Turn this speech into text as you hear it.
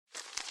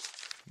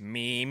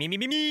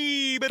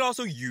Me, but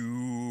also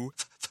you.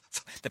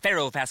 The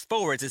Pharaoh fast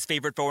forwards his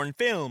favorite foreign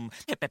film,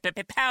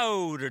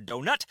 Powder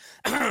Donut.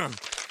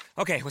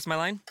 Okay, what's my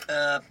line?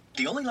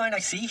 The only line I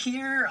see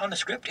here on the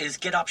script is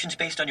get options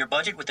based on your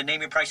budget with the Name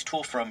Your Price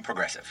tool from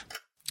Progressive.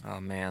 Oh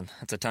man,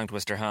 that's a tongue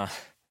twister, huh?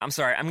 I'm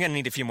sorry, I'm gonna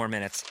need a few more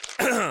minutes.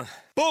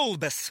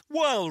 Bulbous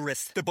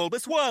Walrus, the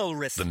Bulbous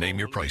Walrus. The Name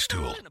Your Price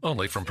tool,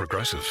 only from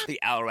Progressive. The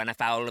owl ran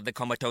afoul of the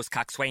comatose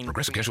coxswain.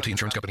 Progressive Casualty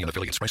Insurance Company and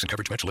affiliates. Price and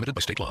coverage match limited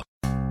by state law.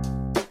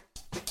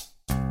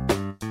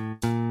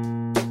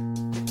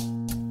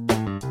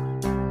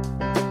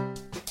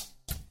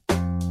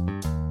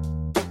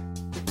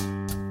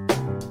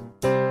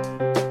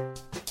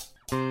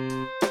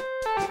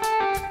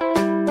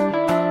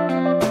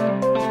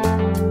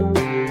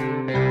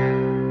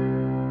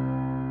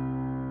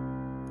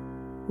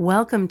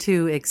 Welcome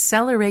to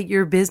Accelerate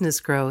Your Business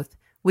Growth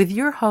with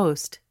your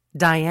host,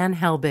 Diane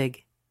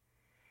Helbig.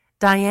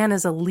 Diane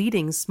is a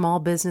leading small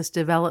business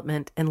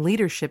development and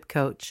leadership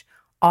coach,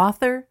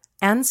 author,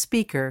 and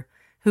speaker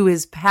who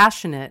is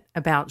passionate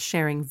about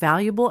sharing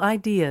valuable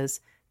ideas,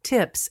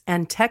 tips,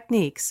 and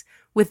techniques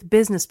with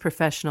business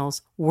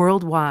professionals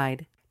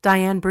worldwide.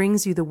 Diane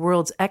brings you the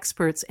world's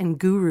experts and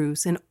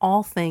gurus in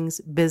all things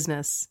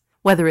business.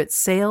 Whether it's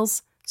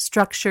sales,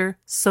 structure,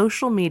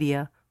 social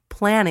media,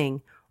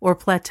 planning, or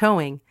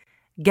plateauing,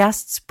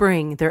 guests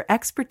bring their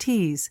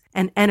expertise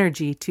and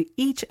energy to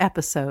each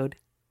episode.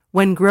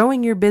 When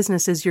growing your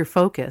business is your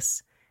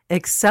focus,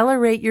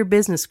 Accelerate Your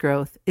Business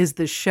Growth is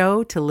the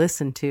show to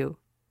listen to.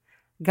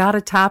 Got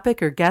a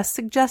topic or guest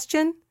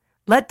suggestion?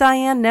 Let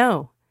Diane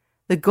know.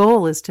 The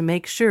goal is to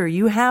make sure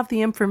you have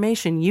the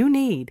information you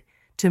need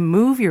to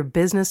move your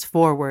business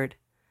forward.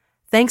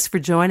 Thanks for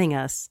joining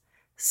us.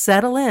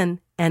 Settle in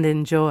and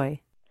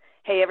enjoy.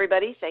 Hey,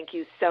 everybody. Thank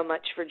you so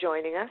much for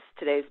joining us.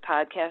 Today's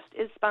podcast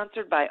is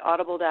sponsored by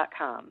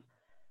Audible.com.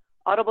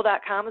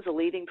 Audible.com is a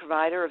leading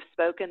provider of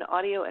spoken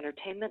audio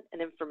entertainment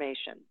and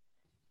information.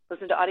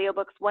 Listen to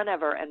audiobooks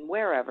whenever and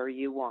wherever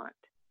you want.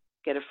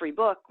 Get a free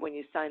book when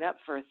you sign up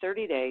for a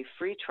 30-day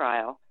free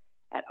trial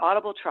at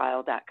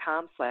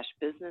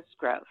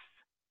audibletrial.com/businessgrowth.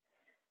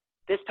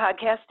 This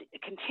podcast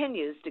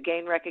continues to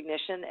gain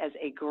recognition as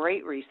a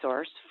great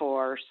resource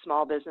for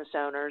small business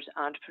owners,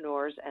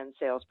 entrepreneurs, and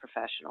sales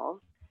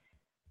professionals.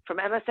 From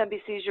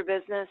MSNBC's Your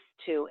Business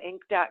to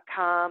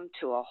Inc.com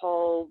to a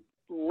whole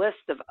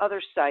list of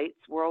other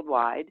sites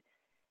worldwide,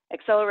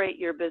 Accelerate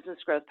Your Business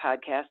Growth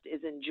podcast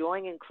is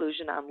enjoying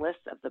inclusion on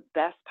lists of the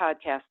best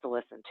podcasts to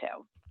listen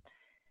to.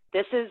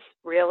 This is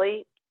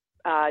really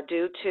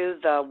due to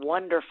the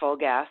wonderful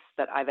guests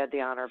that I've had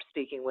the honor of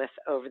speaking with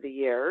over the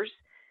years.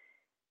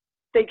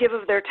 They give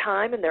of their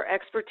time and their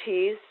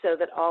expertise so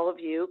that all of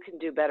you can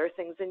do better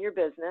things in your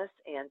business,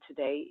 and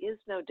today is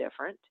no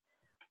different.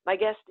 My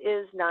guest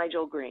is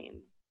Nigel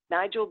Green.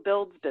 Nigel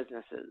builds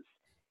businesses.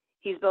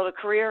 He's built a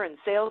career in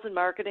sales and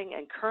marketing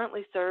and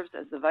currently serves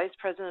as the Vice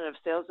President of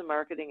Sales and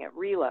Marketing at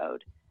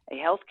Reload, a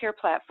healthcare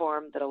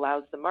platform that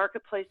allows the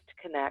marketplace to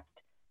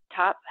connect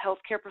top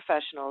healthcare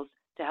professionals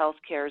to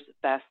healthcare's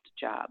best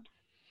jobs.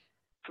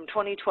 From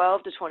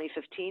 2012 to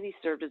 2015, he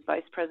served as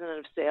Vice President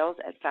of Sales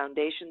at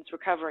Foundations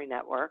Recovery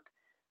Network,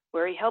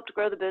 where he helped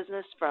grow the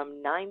business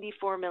from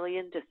 $94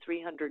 million to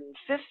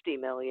 $350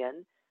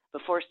 million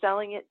before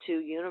selling it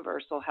to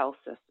Universal Health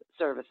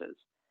Services.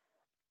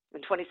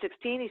 In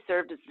 2016, he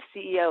served as the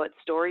CEO at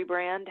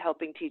StoryBrand,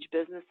 helping teach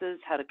businesses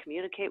how to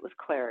communicate with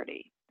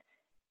clarity.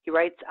 He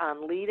writes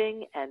on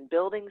leading and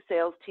building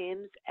sales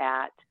teams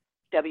at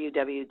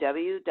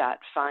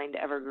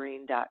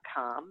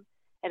www.findevergreen.com,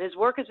 and his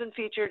work has been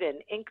featured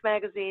in Inc.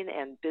 magazine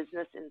and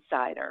Business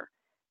Insider.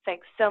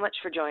 Thanks so much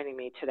for joining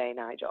me today,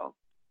 Nigel.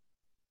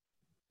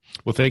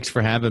 Well, thanks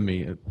for having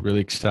me. I'm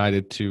really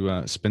excited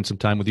to spend some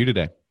time with you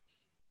today.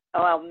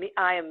 Oh, well,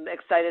 I am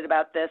excited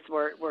about this.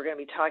 We're going to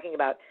be talking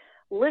about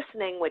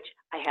listening, which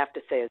I have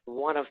to say is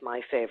one of my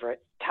favorite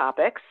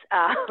topics.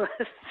 And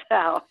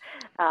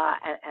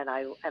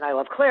I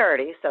love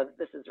clarity, so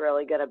this is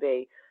really going to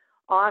be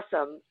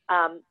awesome.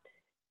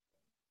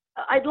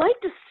 I'd like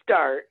to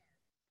start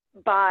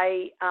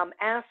by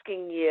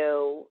asking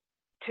you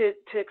to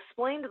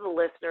explain to the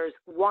listeners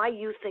why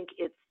you think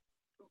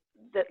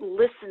that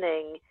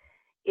listening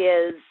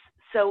is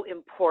so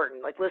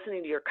important, like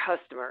listening to your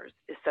customers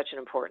is such an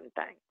important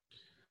thing.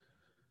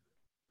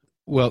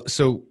 Well,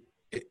 so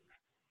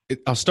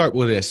I'll start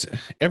with this.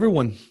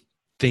 Everyone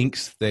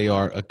thinks they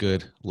are a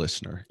good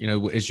listener. You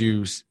know, as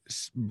you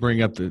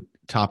bring up the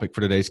topic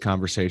for today's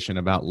conversation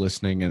about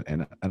listening,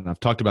 and I've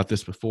talked about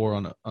this before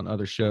on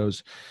other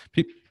shows,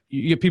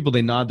 you get people,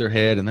 they nod their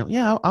head and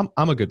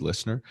I'm a good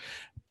listener.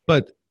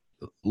 But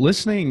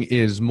listening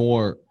is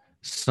more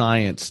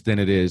science than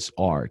it is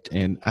art.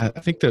 And I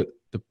think that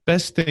the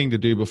best thing to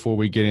do before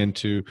we get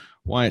into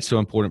why it's so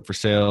important for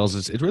sales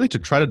is really to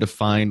try to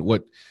define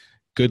what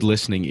good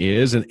listening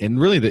is. And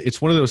really,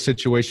 it's one of those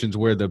situations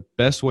where the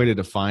best way to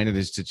define it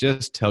is to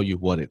just tell you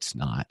what it's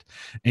not.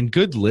 And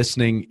good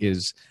listening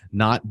is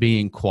not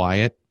being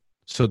quiet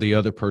so the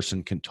other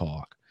person can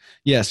talk.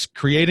 Yes,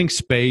 creating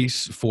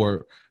space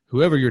for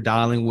whoever you're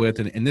dialing with.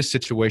 And in this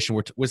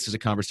situation, this is a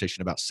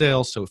conversation about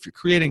sales. So if you're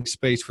creating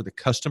space for the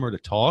customer to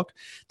talk,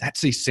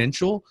 that's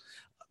essential.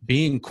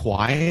 Being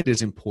quiet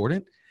is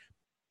important,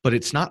 but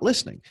it's not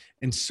listening.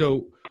 And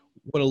so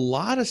what a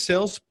lot of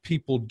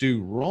salespeople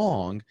do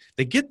wrong,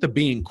 they get the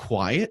being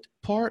quiet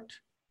part,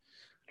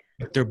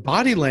 but their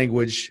body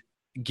language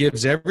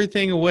gives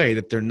everything away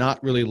that they're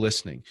not really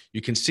listening.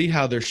 You can see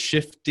how they're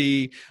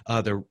shifty.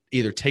 They're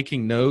either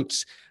taking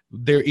notes.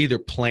 They're either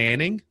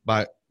planning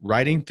by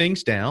writing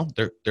things down.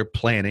 They're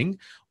planning,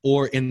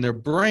 or in their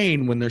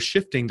brain, when they're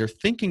shifting, they're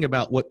thinking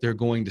about what they're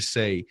going to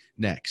say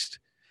next.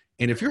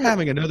 And if you're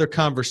having another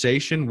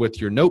conversation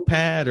with your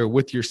notepad or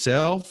with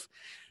yourself,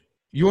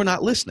 you're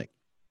not listening.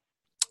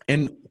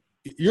 And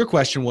your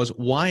question was,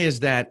 why is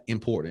that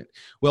important?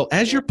 Well,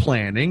 as you're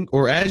planning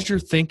or as you're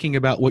thinking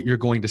about what you're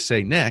going to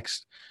say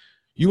next,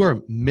 you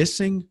are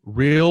missing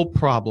real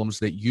problems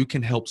that you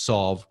can help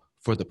solve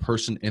for the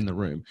person in the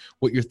room.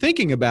 What you're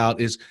thinking about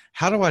is,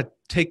 how do I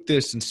take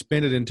this and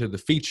spin it into the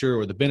feature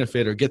or the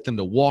benefit or get them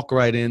to walk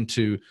right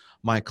into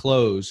my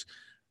close?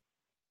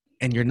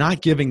 And you're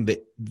not giving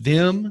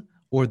them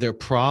or their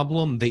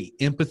problem the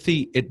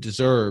empathy it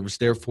deserves.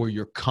 Therefore,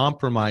 you're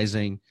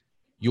compromising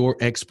your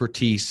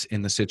expertise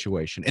in the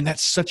situation. And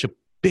that's such a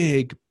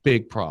big,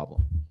 big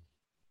problem.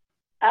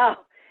 Oh,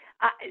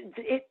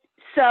 it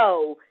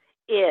so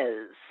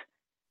is.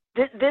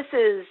 This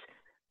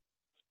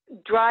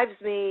drives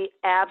me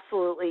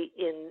absolutely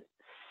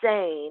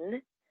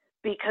insane,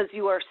 because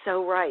you are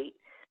so right.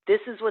 This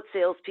is what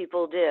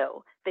salespeople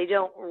do. They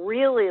don't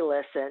really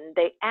listen.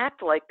 They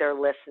act like they're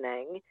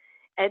listening.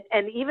 And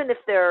even if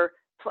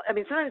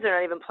sometimes they're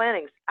not even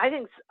planning. I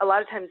think a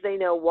lot of times they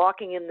know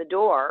walking in the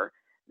door,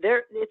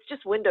 it's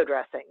just window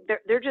dressing.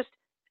 They're just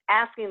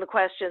asking the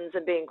questions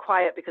and being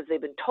quiet because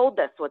they've been told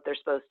that's what they're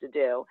supposed to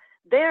do.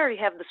 They already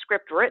have the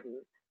script written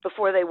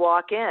before they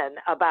walk in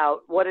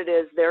about what it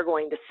is they're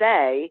going to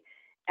say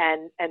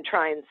and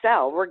try and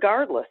sell,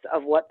 regardless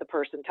of what the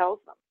person tells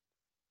them.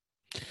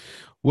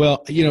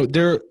 Well,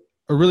 there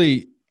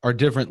really are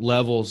different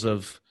levels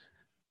of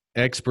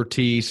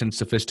expertise and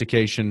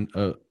sophistication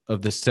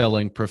of the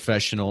selling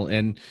professional.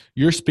 And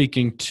you're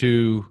speaking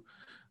to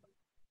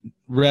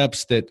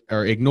reps that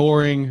are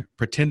ignoring,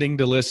 pretending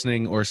to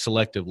listening, or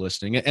selective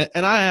listening.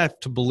 And I have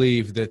to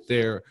believe that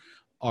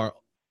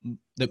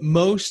that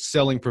most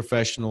selling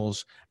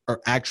professionals are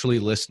actually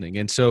listening.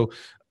 And so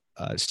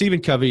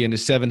Stephen Covey in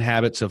his 7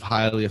 Habits of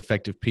Highly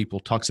Effective People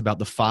talks about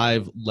the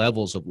 5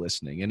 levels of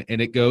listening.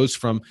 And it goes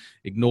from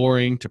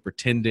ignoring to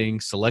pretending,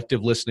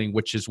 selective listening,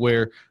 which is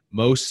where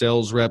most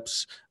sales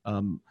reps,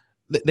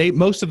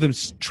 most of them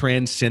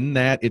transcend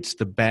that. It's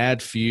the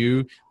bad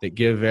few that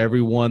give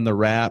everyone the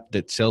rap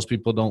that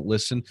salespeople don't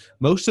listen.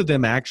 Most of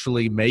them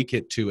actually make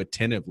it to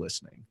attentive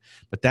listening,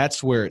 but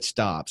that's where it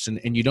stops.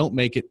 And you don't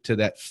make it to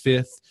that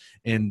 5th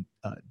and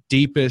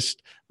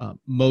deepest,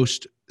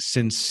 most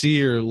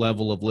sincere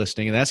level of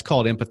listening, and that's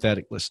called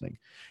empathetic listening.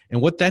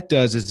 And what that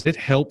does is it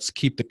helps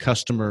keep the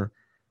customer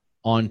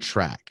on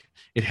track.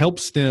 It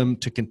helps them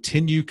to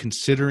continue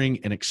considering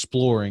and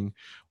exploring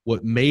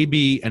what may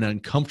be an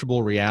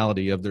uncomfortable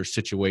reality of their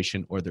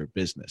situation or their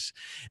business.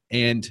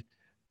 And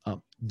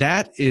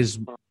that is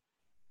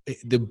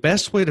the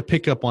best way to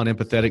pick up on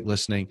empathetic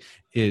listening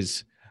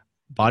is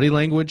body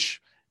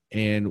language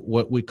and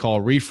what we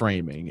call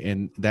reframing.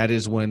 And that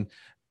is when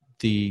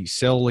the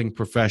selling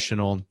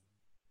professional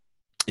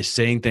is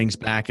saying things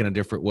back in a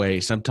different way.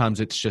 Sometimes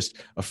it's just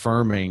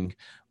affirming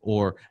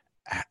or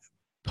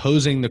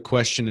posing the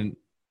question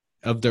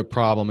of their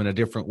problem in a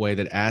different way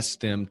that asks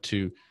them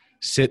to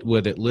sit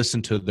with it,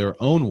 listen to their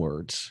own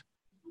words,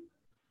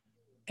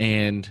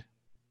 and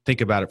think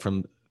about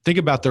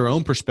their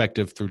own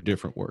perspective through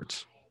different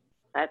words.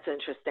 That's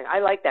interesting. I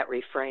like that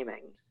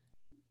reframing.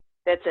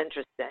 That's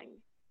interesting.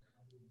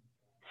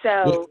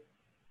 So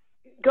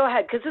go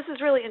ahead, because this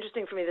is really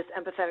interesting for me, this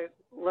empathetic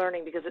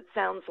learning, because it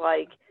sounds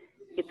like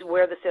it's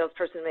where the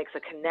salesperson makes a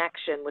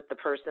connection with the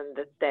person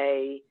that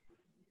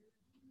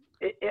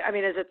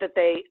is it that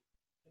they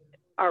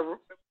are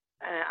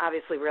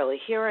obviously really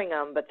hearing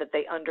them, but that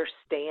they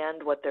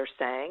understand what they're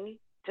saying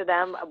to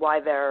them, why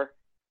they're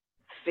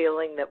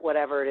feeling that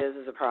whatever it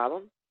is a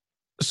problem?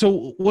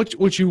 So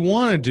what you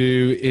want to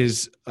do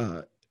is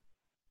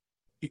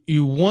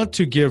you want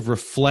to give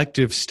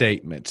reflective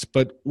statements,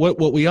 but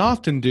what we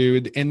often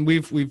do,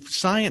 and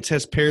science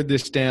has pared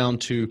this down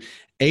to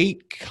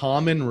 8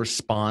 common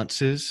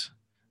responses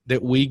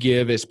that we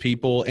give as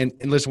people. And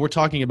listen, we're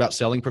talking about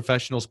selling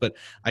professionals, but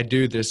I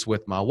do this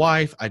with my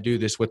wife. I do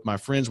this with my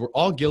friends. We're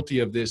all guilty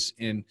of this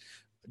in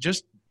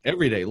just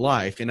everyday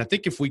life. And I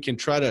think if we can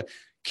try to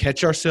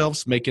catch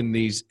ourselves making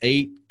these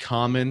 8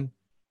 common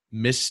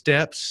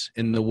missteps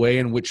in the way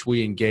in which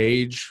we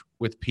engage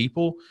with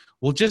people,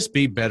 we'll just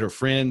be better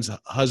friends,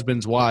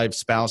 husbands, wives,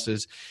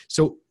 spouses.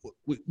 So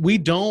we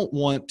don't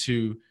want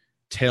to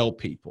tell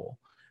people.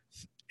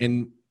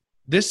 And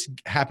this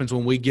happens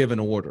when we give an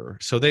order.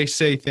 So they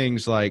say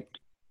things like,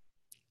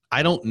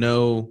 I don't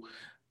know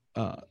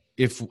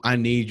if I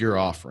need your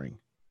offering.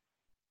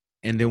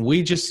 And then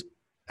we just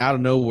out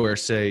of nowhere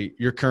say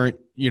your current,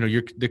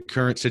 the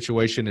current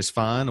situation is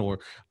fine, or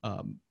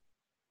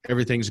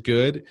everything's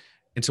good.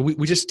 And so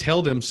we just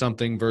tell them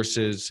something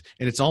versus,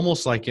 and it's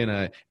almost like in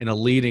a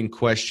leading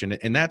question.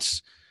 And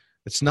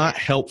it's not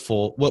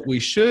helpful. What we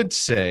should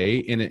say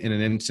in an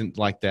instant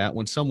like that,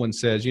 when someone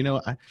says,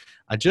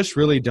 I just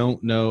really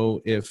don't know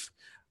if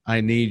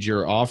I need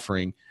your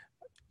offering.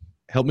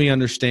 Help me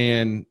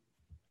understand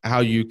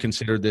how you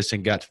considered this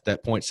and got to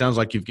that point. Sounds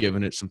like you've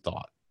given it some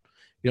thought.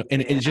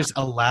 And it just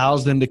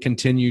allows them to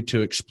continue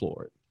to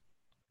explore it.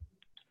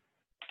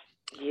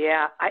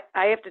 Yeah,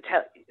 I have to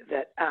tell you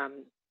that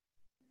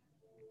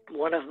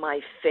one of my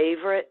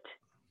favorite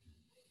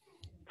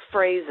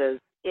phrases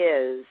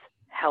is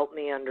 "help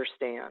me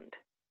understand."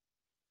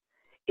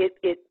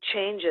 It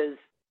changes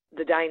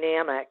the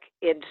dynamic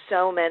in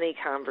so many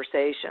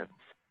conversations,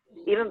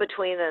 even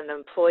between an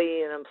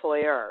employee and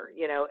employer.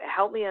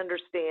 Help me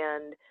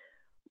understand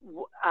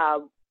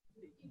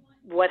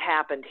what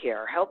happened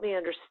here. Help me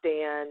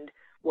understand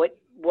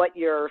what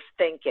you're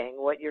thinking,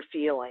 what you're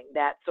feeling,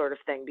 that sort of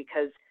thing,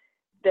 because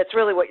that's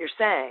really what you're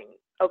saying.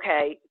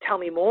 Okay, tell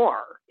me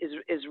more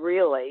is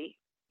really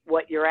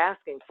what you're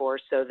asking for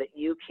so that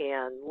you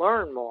can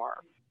learn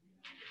more.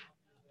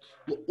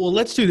 Well,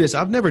 let's do this.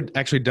 I've never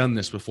actually done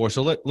this before,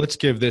 so let's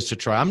give this a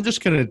try. I'm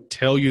just going to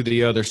tell you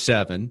the other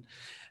 7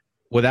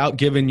 without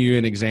giving you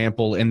an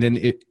example, and then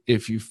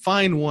if you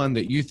find one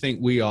that you think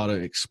we ought to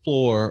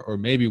explore or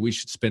maybe we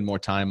should spend more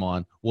time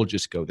on, we'll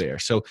just go there.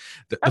 So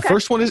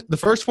the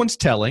first one's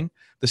telling,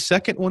 the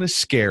second one is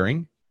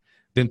scaring,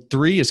 then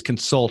 3 is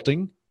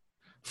consulting,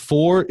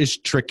 4 is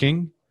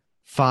tricking,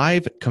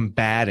 5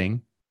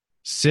 combating,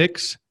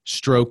 6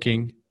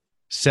 stroking,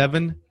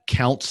 7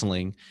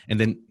 counseling, and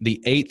then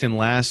the 8th and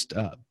last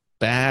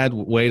bad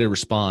way to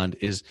respond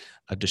is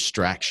a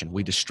distraction.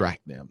 We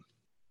distract them.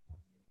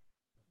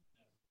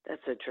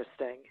 That's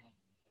interesting.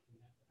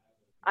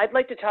 I'd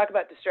like to talk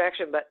about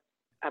distraction, but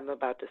I'm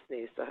about to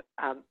sneeze. So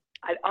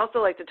I'd also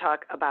like to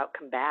talk about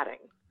combating.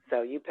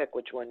 So you pick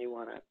which one you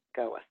want to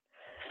go with.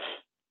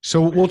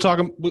 So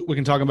we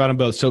can talk about them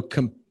both. So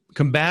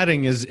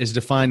combating is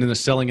defined in the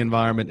selling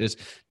environment as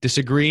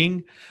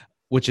disagreeing,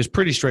 which is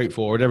pretty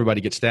straightforward.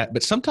 Everybody gets that.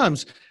 But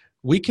sometimes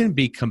we can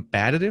be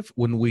combative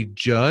when we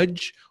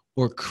judge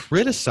or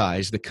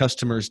criticize the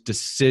customer's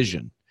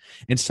decision.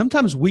 And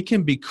sometimes we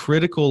can be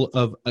critical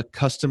of a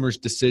customer's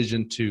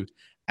decision to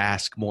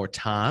ask more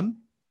time,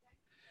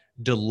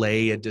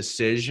 delay a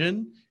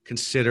decision,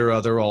 consider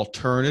other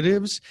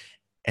alternatives.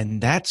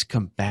 And that's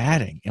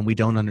combating. And we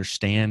don't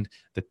understand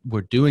that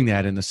we're doing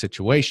that in the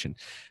situation.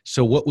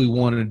 So what we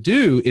want to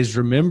do is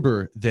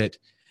remember that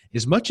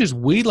as much as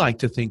we like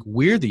to think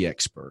we're the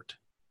expert,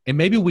 and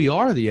maybe we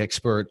are the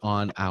expert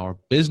on our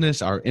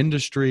business, our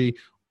industry,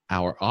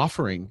 our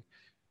offering,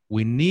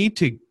 we need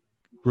to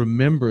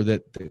remember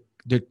that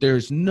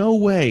there's no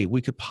way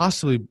we could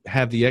possibly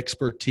have the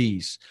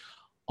expertise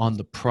on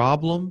the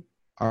problem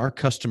our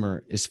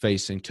customer is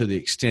facing to the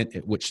extent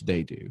at which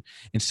they do.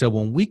 And so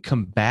when we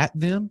combat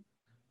them,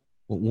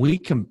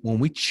 when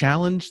we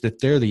challenge that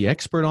they're the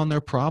expert on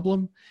their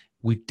problem,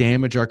 we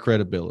damage our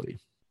credibility.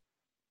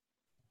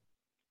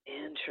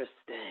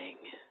 Interesting.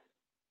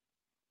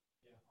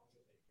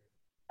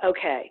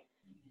 Okay.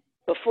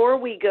 Before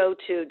we go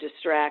to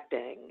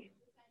distracting,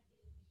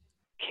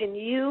 can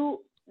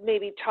you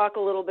maybe talk a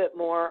little bit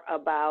more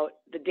about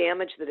the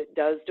damage that it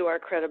does to our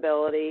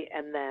credibility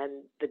and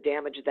then the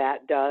damage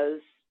that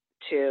does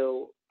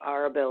to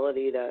our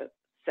ability to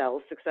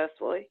sell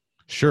successfully?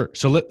 Sure.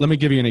 So let me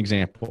give you an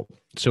example.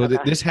 So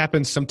this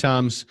happens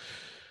sometimes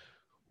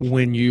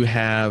when you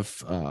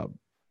have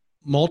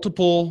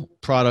multiple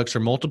products or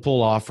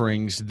multiple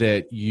offerings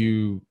that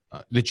you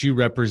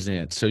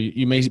represent. So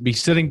you may be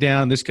sitting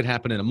down. This could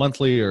happen in a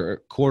monthly or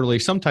quarterly,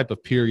 some type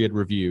of period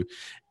review.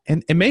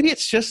 And maybe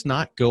it's just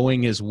not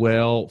going as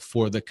well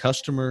for the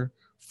customer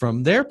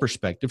from their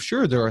perspective.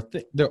 Sure, there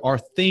are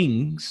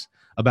things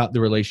about the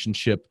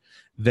relationship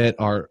that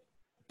are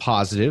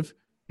positive,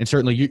 and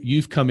certainly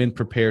you've come in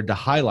prepared to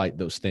highlight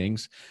those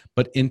things.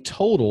 But in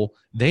total,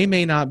 they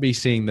may not be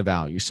seeing the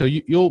value. So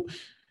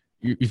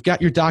you've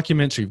got your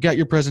documents or you've got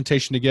your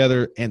presentation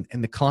together, and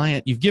the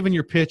client, you've given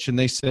your pitch, and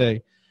they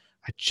say,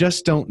 "I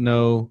just don't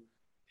know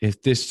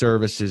if this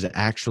service is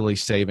actually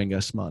saving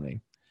us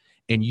money."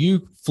 And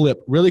you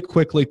flip really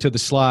quickly to the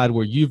slide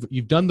where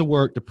you've done the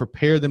work to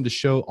prepare them to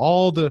show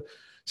all the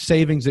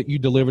savings that you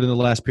delivered in the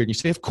last period. You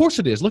say, "Of course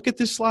it is. Look at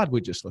this slide we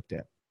just looked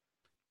at."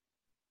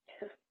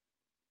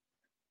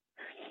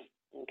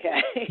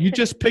 Okay. You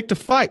just picked a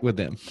fight with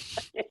them.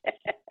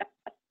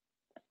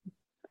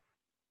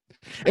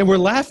 And we're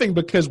laughing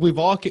because we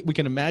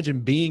can imagine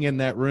being in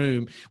that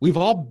room. We've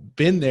all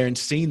been there and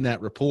seen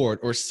that report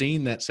or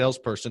seen that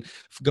salesperson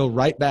go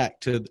right back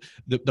to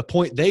the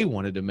point they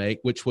wanted to make,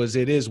 which was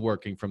it is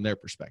working from their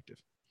perspective.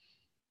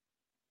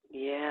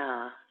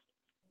 Yeah.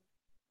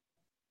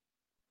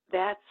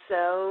 That's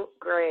so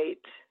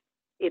great.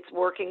 It's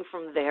working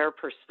from their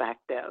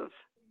perspective.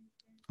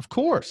 Of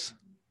course.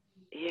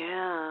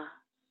 Yeah.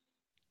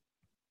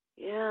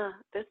 Yeah,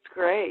 that's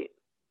great.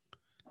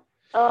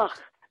 Oh,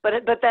 But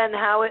then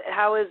how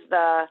is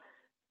the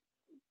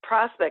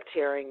prospect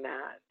hearing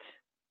that?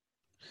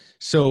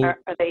 So Are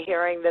they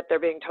hearing that they're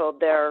being told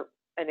they're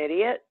an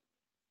idiot?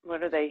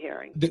 What are they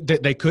hearing?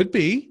 They could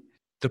be.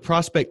 The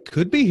prospect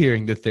could be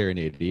hearing that they're an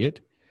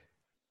idiot,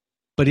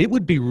 but it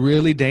would be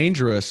really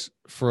dangerous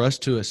for us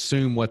to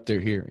assume what they're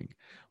hearing.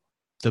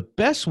 The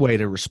best way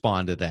to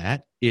respond to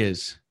that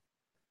is,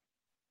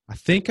 I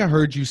think I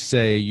heard you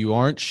say you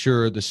aren't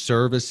sure the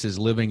service is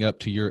living up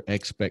to your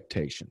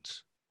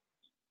expectations.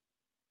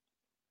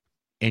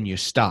 And you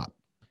stop.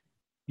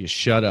 You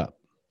shut up.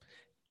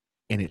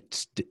 And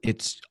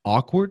it's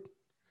awkward.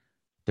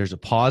 There's a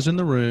pause in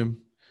the room,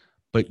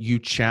 but you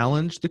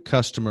challenge the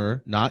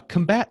customer, not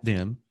combat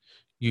them.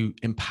 You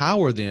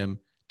empower them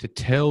to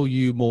tell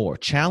you more.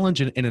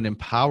 Challenge in an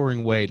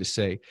empowering way to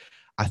say,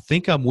 I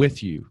think I'm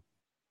with you.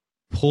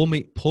 Pull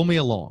me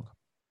along.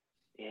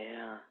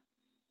 Yeah.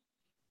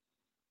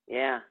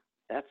 Yeah,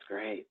 that's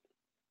great.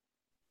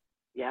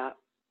 Yeah.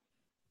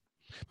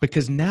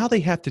 Because now they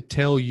have to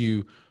tell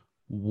you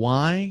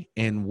why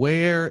and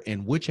where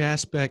and which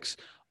aspects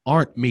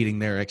aren't meeting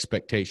their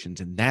expectations.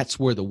 And that's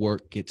where the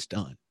work gets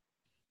done.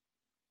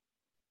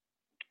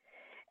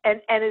 And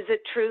is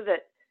it true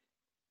that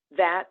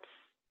that's,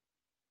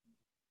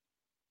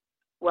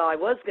 well, I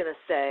was going to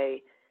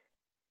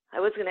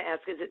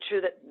ask, is it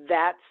true that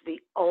that's the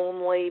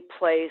only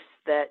place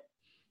that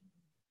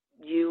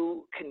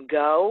you can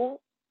go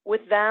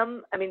with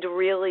them? I mean, to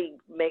really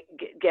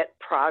get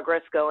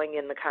progress going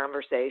in the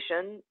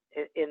conversation,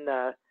 in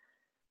the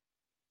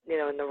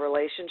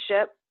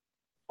relationship?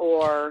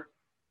 Or,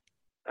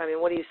 I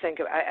mean, what do you think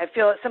of,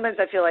 sometimes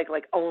I feel like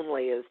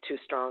only is too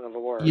strong of a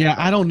word. Yeah,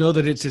 I don't know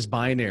that it's as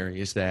binary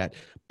as that,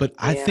 but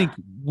I think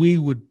we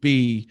would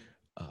be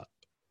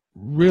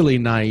really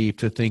naive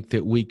to think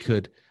that we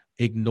could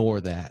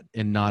ignore that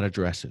and not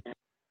address it.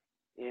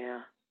 Yeah.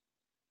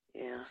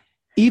 Yeah.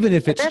 Even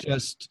if it's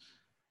just,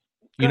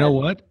 you know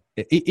what?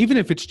 Even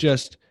if it's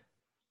just,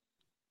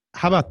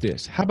 how about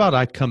this? How about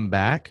I come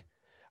back?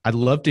 I'd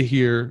love to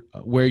hear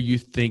where you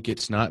think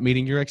it's not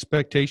meeting your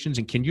expectations.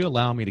 And can you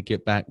allow me to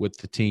get back with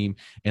the team?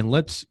 And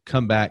let's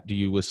come back to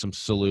you with some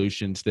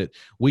solutions that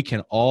we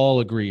can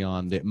all agree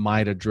on that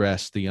might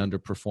address the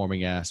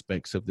underperforming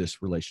aspects of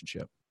this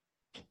relationship.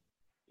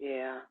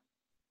 Yeah.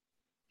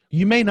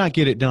 You may not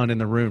get it done in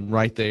the room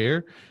right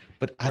there,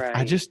 but Right.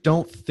 I just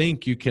don't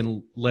think you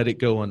can let it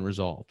go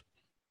unresolved.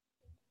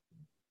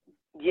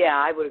 Yeah,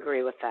 I would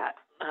agree with that.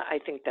 I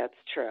think that's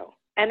true.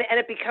 And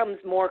it becomes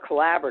more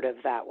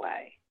collaborative that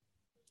way.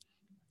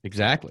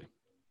 Exactly.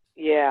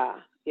 Yeah,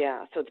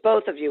 yeah. So it's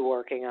both of you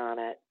working on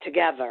it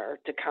together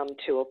to come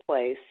to a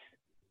place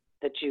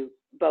that you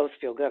both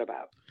feel good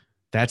about.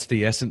 That's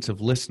the essence of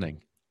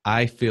listening.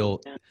 I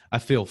feel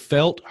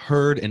felt,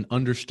 heard, and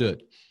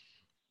understood.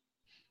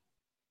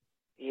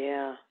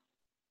 Yeah.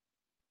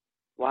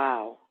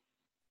 Wow.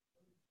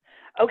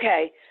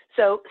 Okay.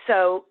 So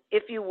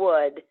if you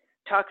would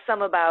talk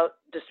some about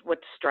just what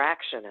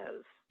distraction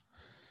is.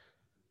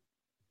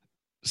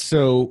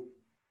 So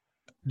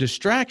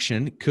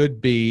distraction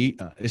could be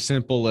as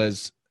simple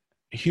as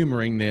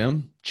humoring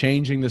them,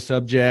 changing the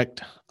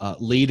subject,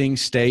 leading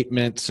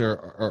statements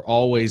are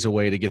always a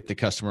way to get the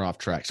customer off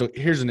track. So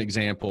here's an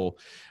example.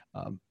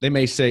 They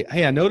may say,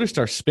 hey, I noticed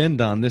our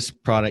spend on this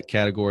product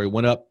category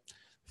went up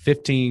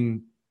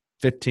 15,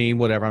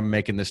 whatever, I'm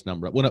making this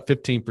number up, went up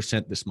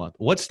 15% this month.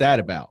 What's that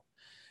about?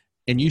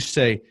 And you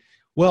say,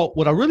 well,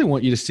 what I really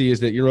want you to see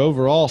is that your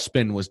overall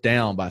spend was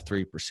down by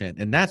 3%.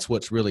 And that's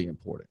what's really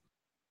important.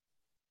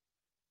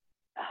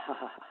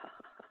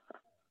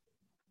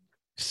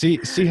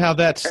 See how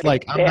that's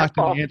like, I'm not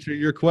going to answer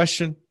your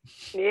question?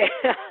 Yeah.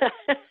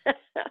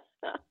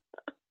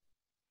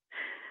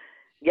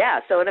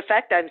 Yeah. So in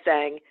effect, I'm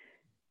saying,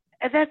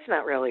 that's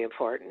not really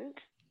important.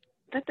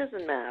 That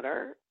doesn't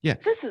matter. Yeah.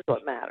 This is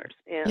what matters.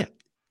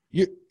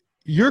 Yeah.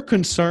 Your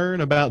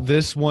concern about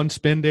this one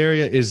spend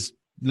area is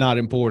not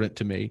important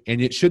to me,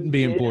 and it shouldn't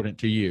be important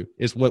to you,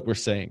 is what we're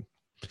saying.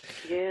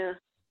 Yeah.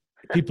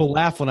 People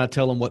laugh when I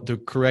tell them what the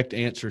correct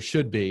answer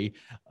should be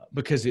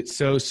because it's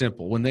so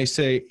simple. When they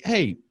say,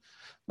 hey,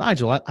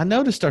 Nigel, I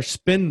noticed our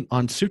spend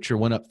on suture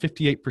went up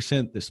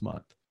 58% this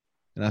month.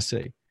 And I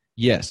say,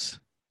 yes,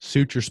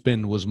 suture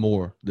spend was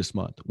more this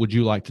month. Would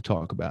you like to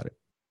talk about it?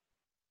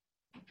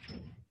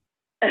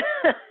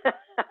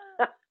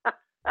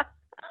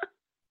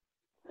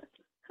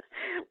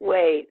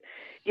 Wait,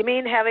 you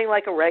mean having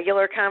like a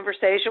regular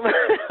conversation with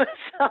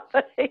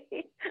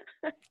somebody?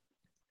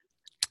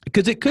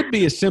 Because it could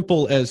be as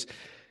simple as,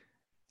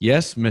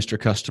 yes, Mr.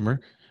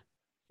 Customer,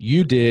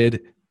 you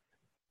did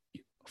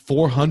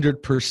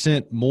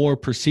 400% more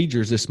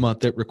procedures this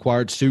month that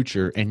required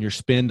suture, and your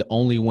spend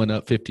only went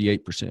up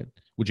 58%.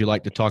 Would you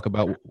like to talk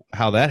about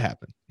how that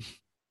happened?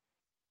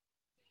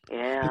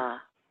 Yeah.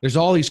 There's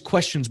all these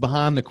questions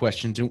behind the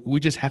questions, and we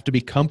just have to be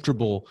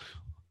comfortable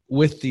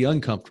with the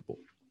uncomfortable.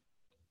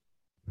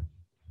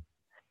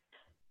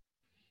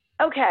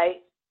 Okay.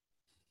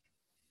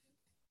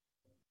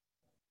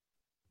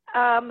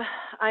 I'm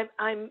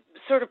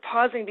sort of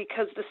pausing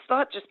because this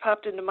thought just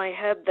popped into my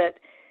head that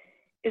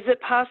Is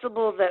it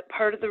possible that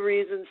part of the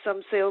reason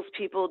some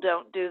salespeople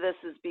don't do this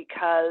is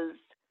because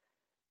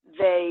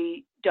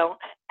they don't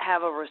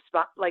have a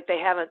response, like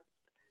they don't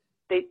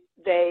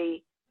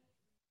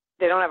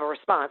have a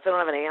response, they don't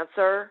have an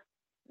answer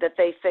that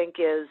they think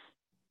is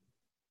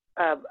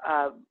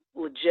a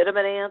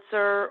legitimate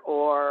answer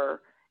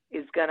or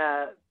is going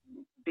to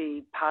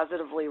be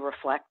positively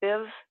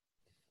reflective?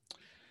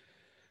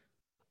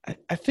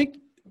 I think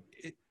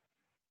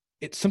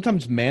it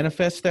sometimes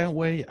manifests that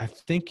way. I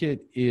think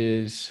it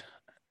is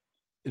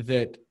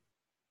that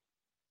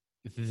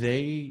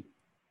they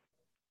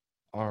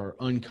are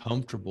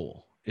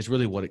uncomfortable is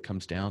really what it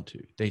comes down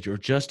to. They are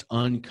just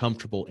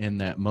uncomfortable in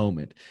that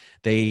moment.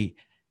 They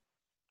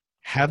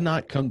have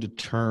not come to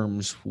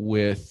terms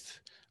with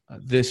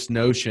this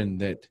notion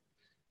that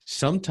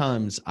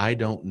sometimes I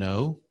don't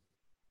know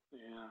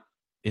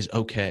is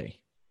okay.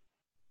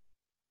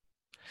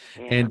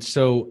 Yeah. And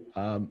so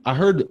I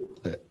heard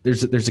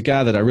there's a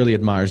guy that I really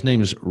admire. His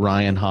name is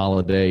Ryan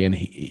Holiday, and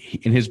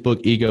he in his book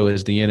Ego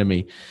is the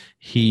Enemy,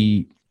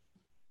 he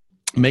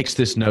makes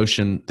this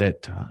notion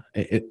that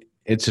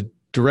it's a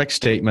direct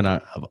statement.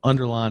 I've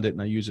underlined it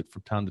and I use it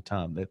from time to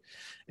time, that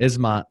as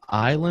my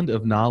island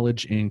of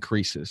knowledge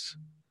increases,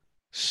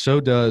 so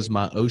does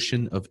my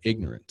ocean of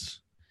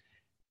ignorance.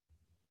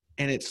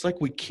 And it's like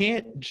we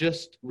can't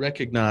just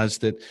recognize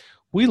that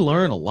we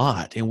learn a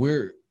lot and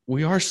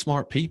we are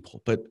smart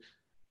people, but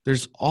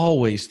there's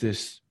always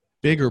this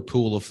bigger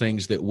pool of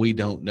things that we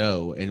don't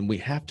know, and we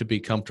have to be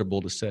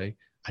comfortable to say,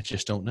 I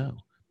just don't know,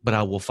 but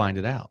I will find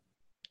it out.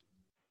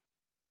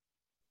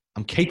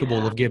 I'm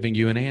capable of giving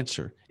you an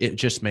answer. It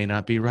just may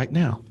not be right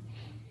now.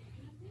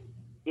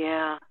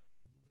 Yeah.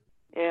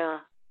 Yeah.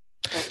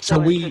 So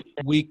we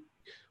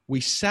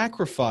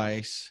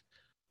sacrifice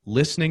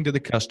listening to the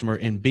customer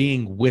and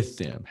being with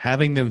them,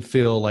 having them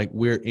feel like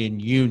we're in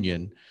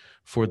union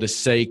for the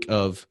sake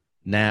of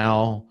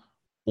now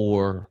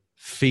or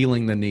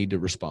feeling the need to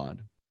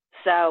respond.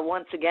 So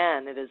once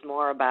again, it is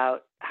more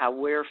about how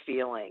we're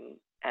feeling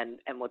and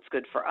what's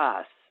good for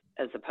us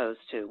as opposed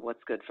to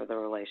what's good for the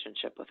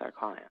relationship with our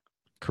client.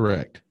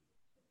 Correct.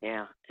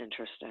 Yeah,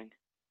 interesting.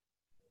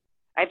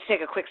 I have to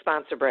take a quick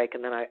sponsor break,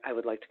 and then I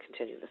would like to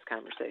continue this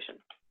conversation.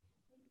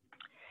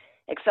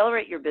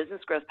 Accelerate Your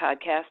Business Growth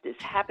podcast is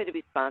happy to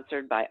be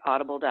sponsored by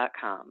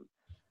Audible.com.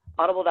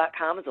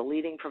 Audible.com is a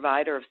leading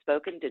provider of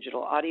spoken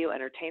digital audio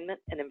entertainment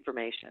and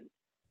information.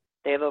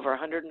 They have over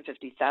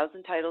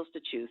 150,000 titles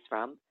to choose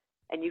from,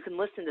 and you can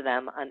listen to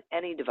them on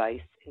any device,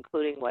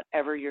 including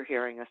whatever you're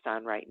hearing us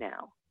on right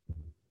now.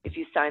 If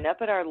you sign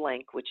up at our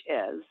link, which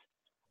is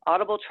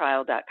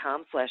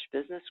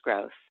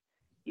audibletrial.com/businessgrowth,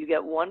 you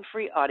get one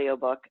free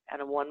audiobook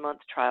and a 1-month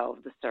trial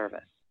of the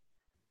service.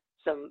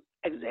 Some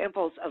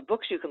examples of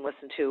books you can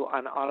listen to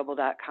on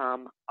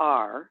audible.com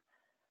are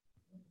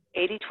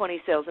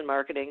 80/20 Sales and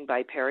Marketing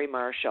by Perry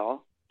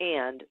Marshall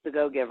and The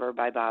Go-Giver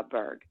by Bob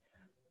Berg.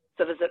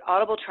 So visit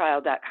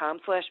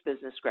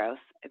audibletrial.com/businessgrowth,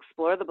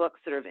 explore the books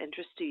that are of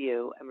interest to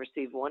you, and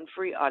receive one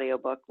free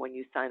audiobook when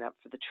you sign up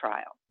for the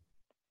trial.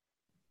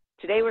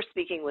 Today we're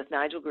speaking with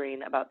Nigel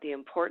Green about the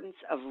importance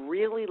of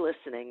really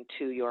listening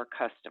to your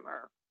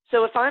customer.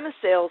 So if I'm a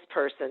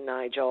salesperson,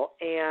 Nigel,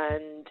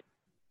 and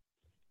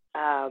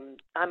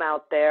I'm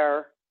out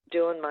there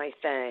doing my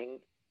thing,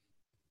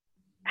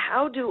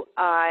 how do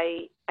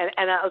I,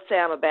 and I'll say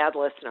I'm a bad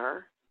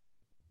listener,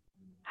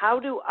 how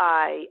do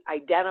I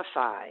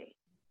identify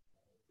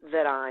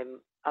that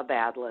I'm a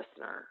bad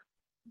listener?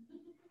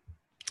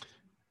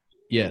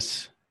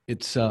 Yes,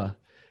 it's I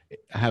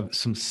have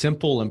some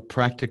simple and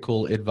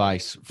practical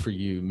advice for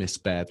you, Miss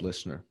Bad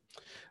Listener.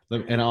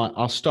 And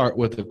I'll start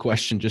with a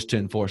question just to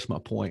enforce my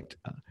point.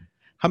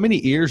 How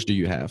many ears do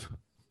you have?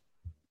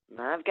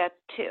 I've got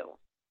 2.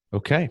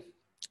 Okay,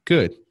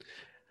 good.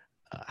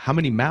 How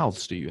many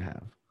mouths do you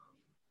have?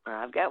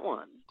 I've got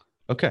 1.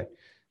 Okay,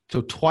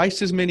 so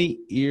twice as many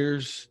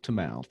ears to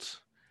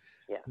mouths.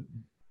 Yeah.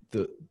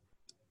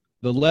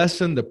 The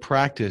lesson, the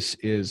practice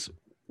is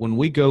when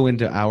we go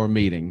into our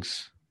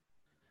meetings,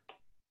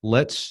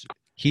 let's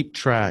keep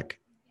track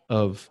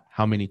of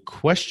how many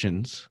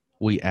questions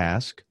we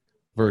ask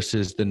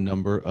versus the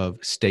number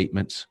of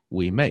statements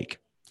we make.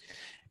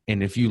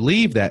 And if you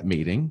leave that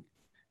meeting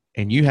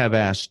and you have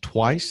asked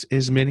twice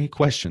as many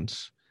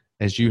questions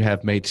as you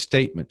have made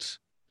statements,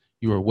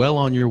 you are well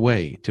on your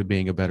way to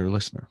being a better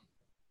listener.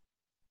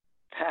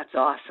 That's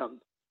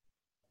awesome.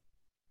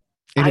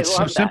 And it's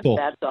so simple.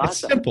 That's awesome. It's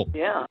simple.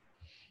 Yeah.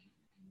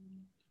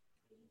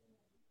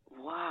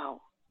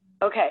 Wow.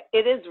 Okay.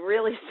 It is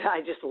really,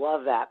 I just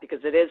love that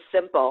because it is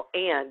simple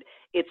and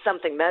it's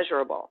something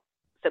measurable.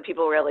 So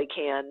people really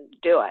can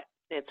do it.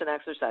 It's an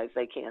exercise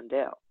they can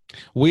do.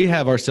 We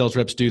have our sales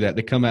reps do that.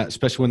 They come out,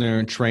 especially when they're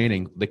in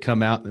training, they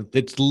come out,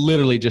 it's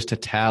literally just a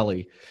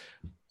tally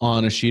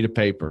on a sheet of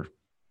paper.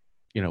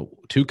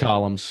 2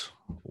 columns,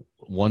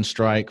 1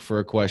 strike for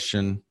a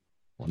question,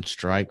 1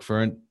 strike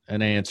for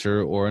an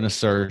answer or an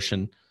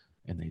assertion,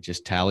 and they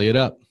just tally it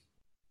up.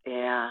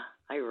 Yeah,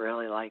 I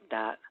really like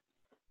that.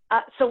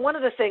 So one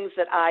of the things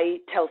that I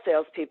tell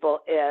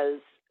salespeople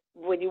is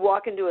when you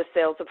walk into a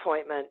sales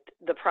appointment,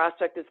 the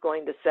prospect is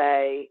going to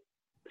say,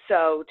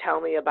 so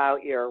tell me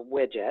about your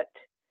widget.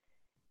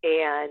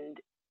 And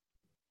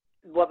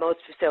what most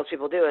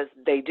salespeople do is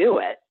they do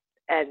it,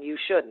 and you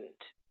shouldn't.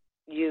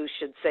 You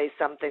should say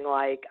something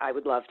like, I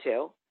would love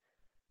to.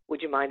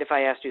 Would you mind if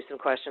I asked you some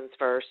questions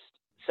first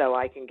so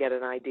I can get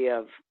an idea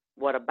of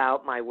what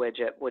about my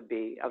widget would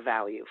be of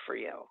value for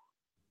you?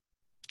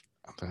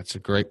 That's a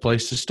great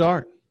place to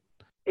start.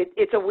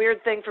 It's a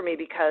weird thing for me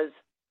because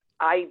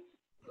I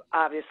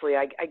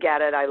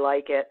get it. I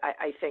like it.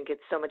 I think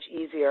it's so much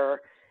easier.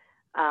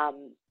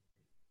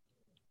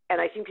 And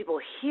I think people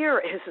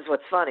hear, this is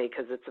what's funny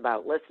because it's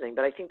about listening,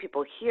 but I think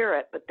people hear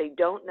it, but they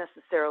don't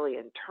necessarily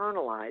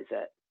internalize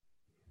it.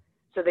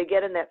 So they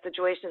get in that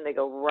situation, they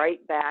go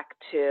right back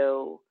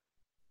to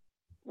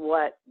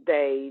what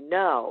they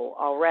know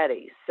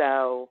already.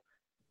 So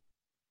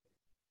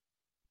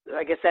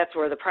I guess that's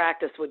where the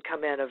practice would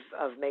come in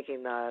of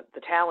making the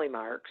tally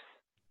marks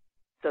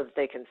so that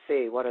they can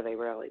see what are they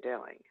really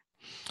doing.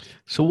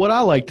 So what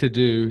I like to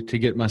do to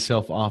get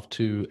myself off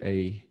to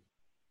a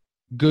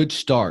good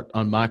start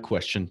on my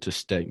question to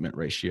statement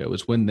ratio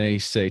is when they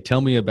say,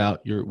 tell me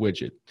about your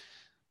widget.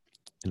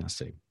 And I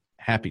say,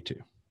 happy to.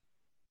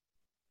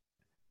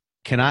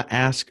 Can I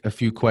ask a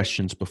few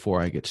questions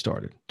before I get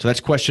started? So that's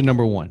question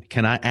number one.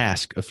 Can I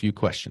ask a few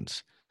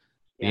questions?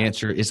 The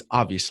answer is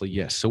obviously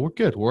yes. So we're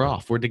good. We're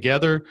off. We're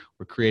together.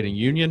 We're creating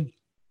union.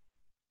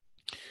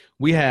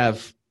 We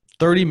have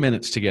 30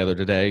 minutes together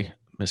today,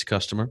 Miss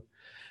Customer.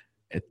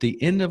 At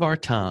the end of our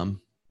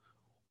time,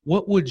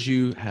 what would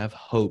you have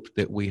hoped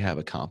that we have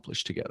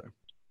accomplished together?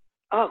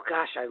 Oh,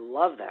 gosh, I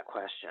love that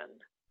question.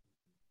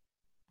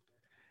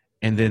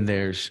 And then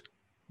there's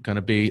going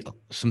to be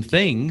some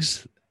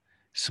things,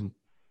 some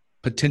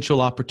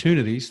potential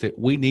opportunities that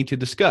we need to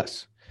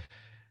discuss.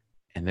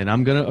 And then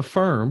I'm going to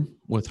affirm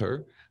with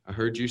her. I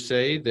heard you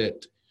say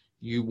that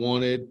you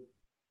wanted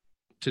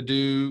to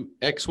do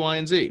X, Y,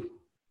 and Z.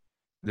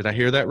 Did I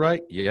hear that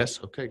right? Yes.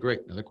 Okay,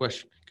 great. Another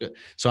question. Good.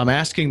 So I'm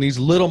asking these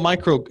little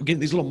micro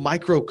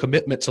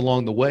commitments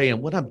along the way.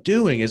 And what I'm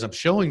doing is I'm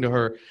showing to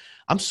her,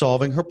 I'm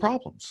solving her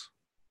problems.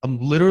 I'm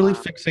literally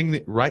fixing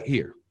it right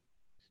here.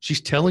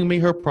 She's telling me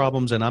her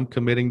problems and I'm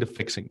committing to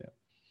fixing them.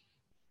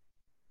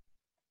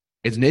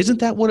 Isn't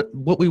that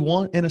what we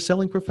want in a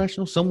selling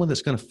professional? Someone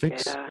that's going to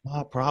fix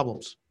my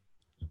problems.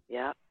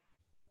 Yeah.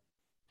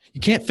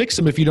 You can't fix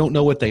them if you don't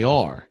know what they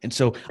are. And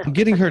so I'm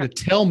getting her to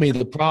tell me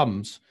the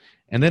problems,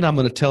 and then I'm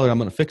going to tell her I'm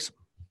going to fix them.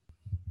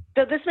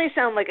 So this may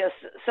sound like a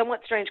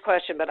somewhat strange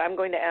question, but I'm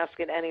going to ask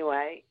it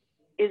anyway.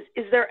 Is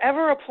there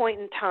ever a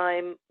point in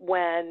time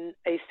when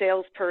a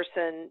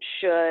salesperson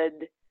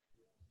should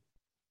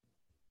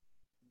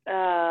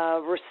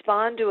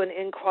respond to an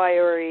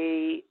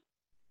inquiry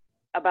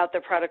about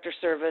their product or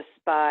service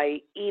by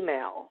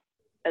email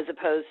as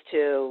opposed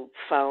to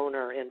phone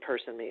or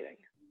in-person meeting?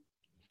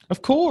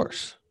 Of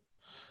course.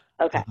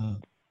 Okay.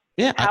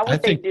 Yeah. How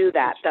would they do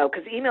that, though?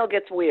 Because email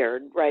gets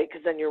weird, right?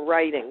 Because then you're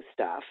writing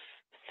stuff.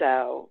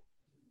 So.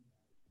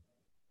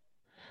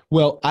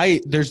 Well,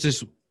 there's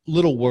this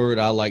little word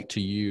I like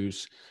to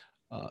use.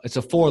 It's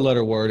a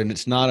 4-letter word, and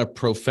it's not a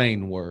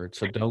profane word,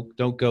 so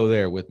don't go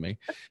there with me.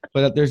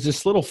 But there's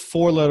this little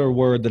 4-letter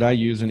word that I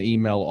use in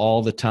email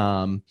all the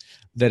time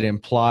that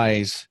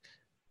implies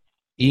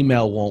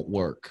email won't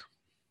work.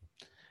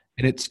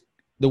 And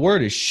the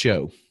word is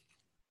show.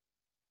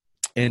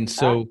 And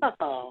so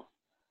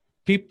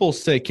people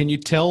say, can you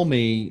tell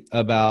me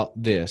about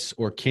this?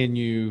 Or can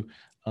you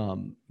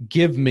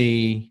give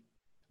me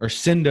or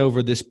send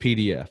over this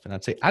PDF? And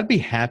I'd say, I'd be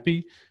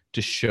happy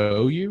to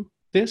show you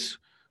this.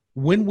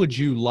 When would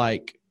you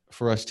like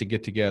for us to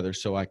get together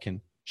so I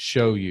can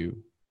show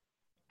you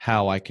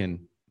how I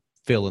can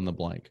fill in the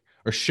blank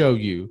or show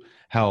you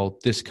how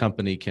this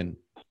company can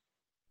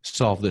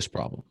solve this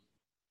problem?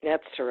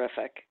 That's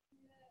terrific.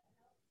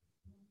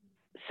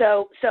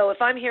 So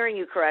if I'm hearing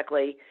you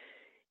correctly,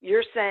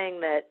 you're saying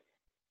that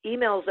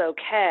email's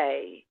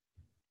okay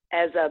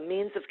as a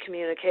means of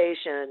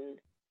communication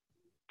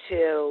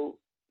to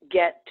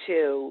get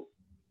to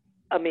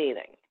a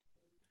meeting.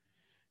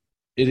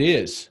 It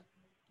is.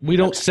 We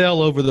don't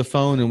sell over the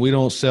phone and we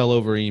don't sell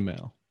over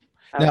email.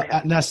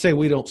 Okay. Now, I say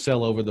we don't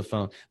sell over the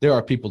phone. There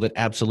are people that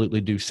absolutely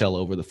do sell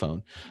over the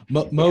phone.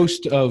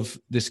 Most of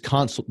this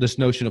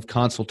notion of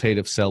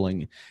consultative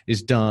selling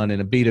is done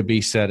in a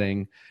B2B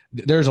setting.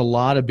 There's a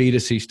lot of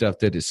B2C stuff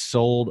that is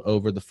sold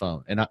over the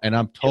phone, and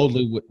I'm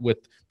totally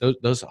with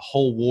those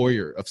whole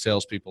warrior of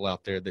salespeople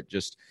out there that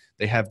just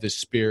they have this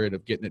spirit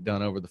of getting it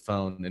done over the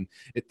phone, and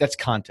that's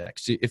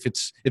context. If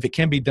it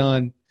can be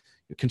done,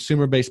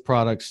 consumer-based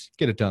products,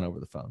 get it done over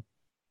the phone.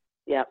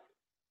 Yep.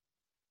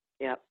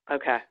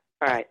 Okay.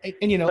 All right.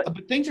 And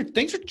but things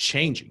are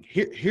changing.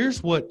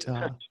 Here's what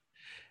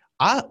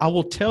I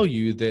will tell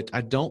you that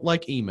I don't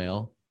like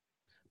email,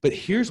 but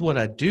here's what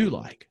I do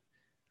like.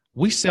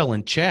 We sell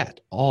in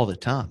chat all the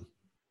time.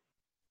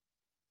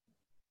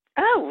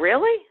 Oh,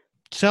 really?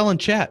 Sell in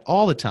chat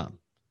all the time.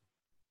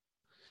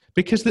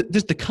 Because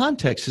the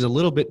context is a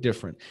little bit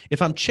different.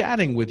 If I'm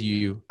chatting with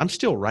you, I'm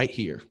still right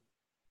here.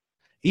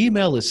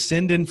 Email is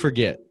send and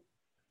forget.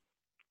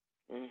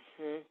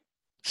 Mm-hmm.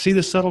 See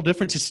the subtle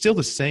difference? It's still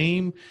the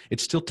same.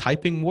 It's still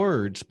typing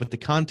words, but the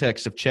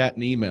context of chat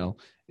and email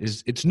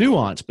it's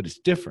nuanced, but it's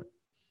different.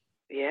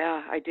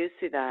 Yeah, I do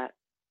see that.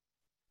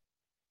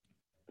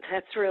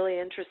 That's really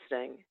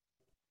interesting.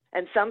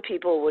 And some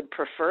people would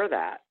prefer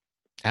that.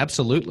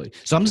 Absolutely.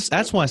 So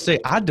that's why I say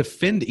I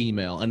defend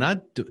email, and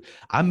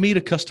I meet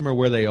a customer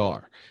where they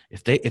are.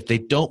 If they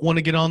don't want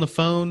to get on the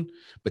phone,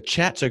 but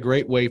chat's a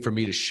great way for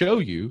me to show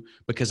you,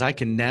 because I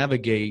can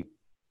navigate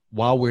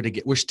while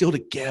we're still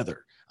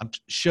together.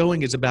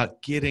 Showing is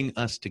about getting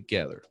us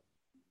together.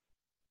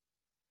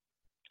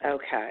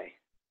 Okay.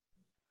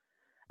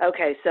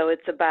 So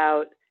it's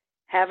about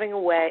having a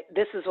way.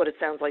 This is what it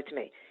sounds like to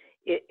me.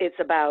 It's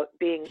about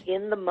being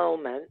in the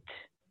moment,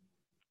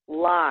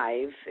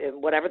 live,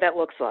 whatever that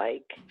looks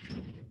like,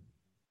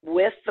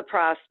 with the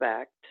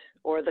prospect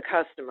or the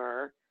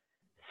customer,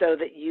 so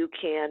that you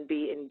can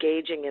be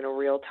engaging in a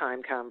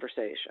real-time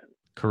conversation.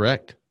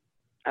 Correct.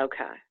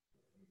 Okay.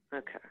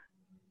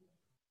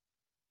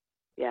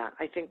 Yeah,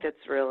 I think that's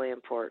really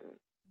important.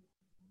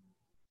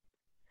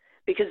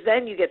 Because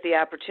then you get the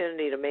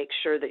opportunity to make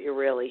sure that you're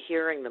really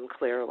hearing them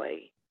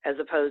clearly, as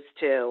opposed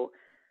to,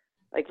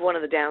 like, one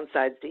of the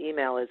downsides to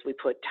email is we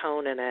put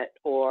tone in it,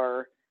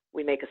 or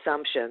we make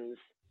assumptions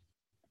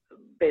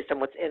based on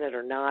what's in it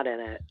or not in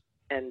it.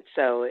 And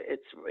so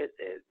it's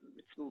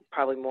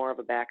probably more of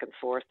a back and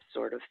forth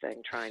sort of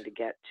thing trying to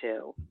get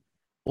to.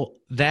 Well,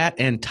 that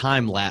and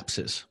time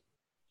lapses.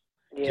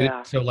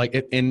 Yeah. So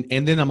and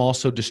then I'm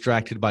also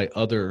distracted by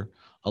other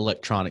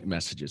electronic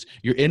messages.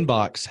 Your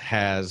inbox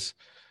has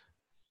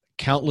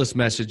countless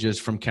messages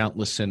from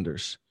countless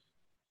senders.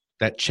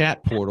 That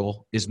chat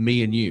portal is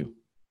me and you.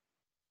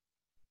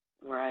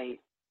 Right.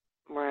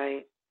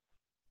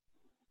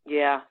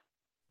 Yeah.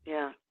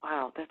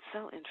 Wow, that's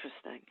so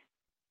interesting.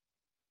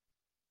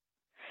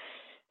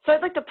 So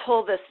I'd like to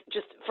pull this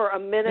just for a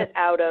minute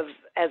out of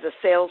as a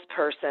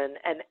salesperson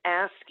and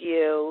ask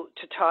you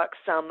to talk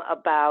some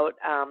about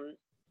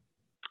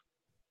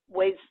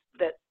ways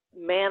that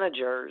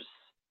managers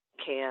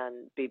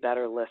can be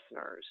better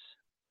listeners.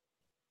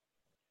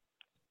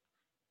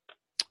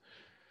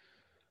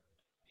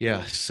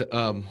 Yes,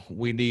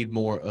 we need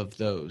more of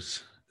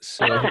those.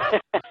 So,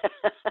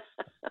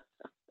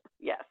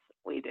 yes,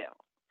 we do.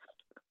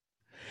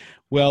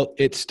 well,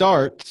 it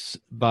starts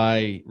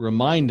by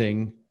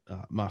reminding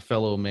my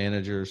fellow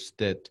managers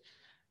that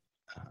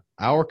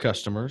our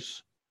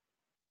customers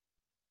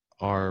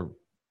are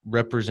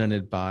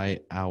represented by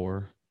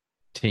our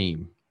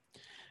team,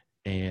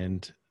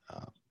 and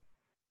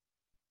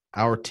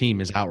our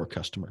team is our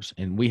customers,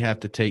 and we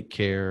have to take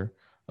care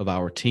of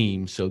our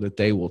team so that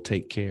they will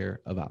take care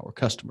of our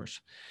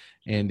customers.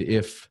 And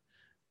if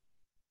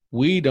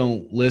we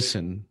don't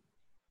listen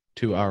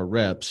to our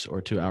reps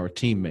or to our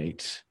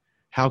teammates,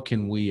 how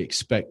can we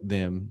expect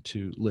them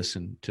to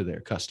listen to their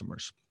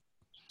customers?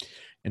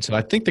 And so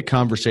I think the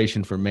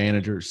conversation for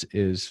managers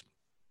is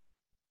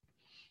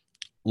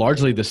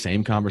largely the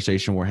same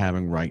conversation we're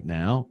having right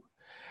now.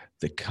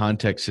 The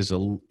context is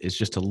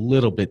just a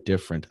little bit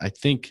different. I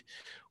think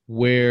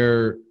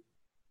where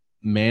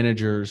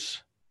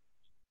managers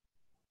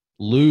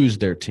lose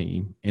their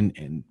team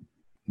and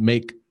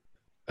make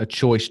a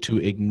choice to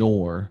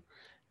ignore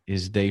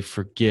is they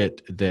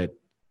forget that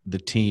the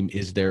team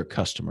is their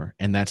customer,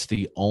 and that's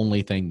the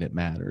only thing that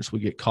matters. We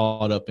get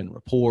caught up in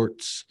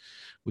reports.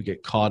 We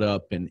get caught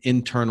up in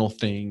internal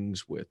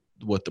things with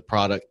the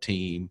product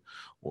team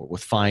or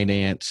with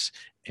finance,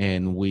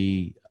 and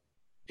we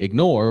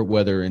ignore,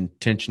 whether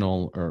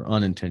intentional or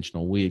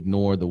unintentional, we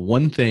ignore the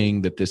one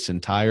thing that this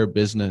entire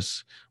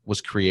business was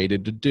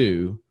created to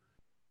do,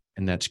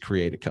 and that's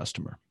create a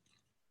customer.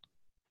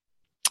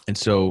 And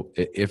so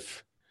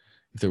if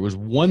there was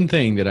one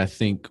thing that I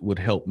think would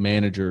help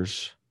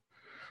managers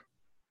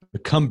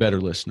become better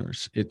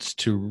listeners, it's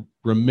to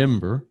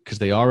remember, because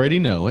they already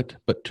know it,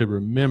 but to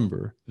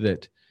remember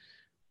that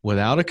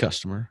without a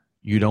customer,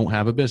 you don't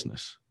have a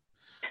business.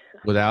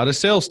 Without a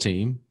sales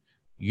team,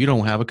 you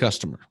don't have a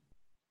customer.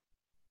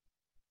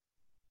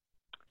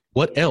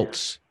 What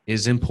else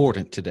is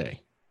important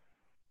today?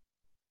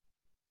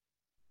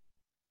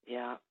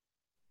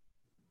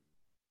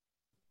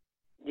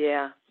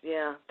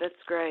 Yeah, that's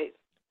great.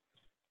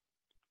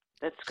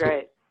 That's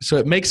great. So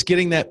it makes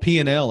getting that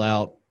P&L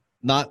out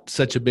not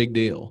such a big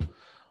deal,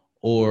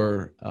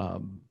 or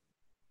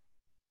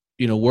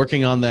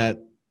working on that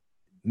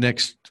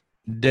next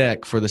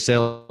deck for the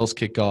sales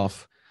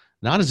kickoff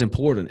not as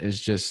important as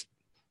just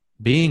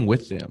being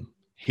with them,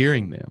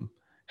 hearing them,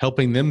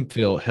 helping them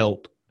feel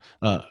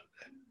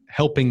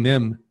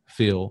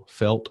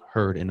felt,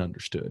 heard, and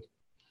understood.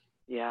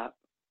 Yeah,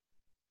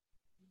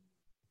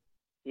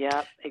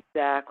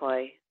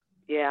 exactly.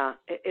 Yeah,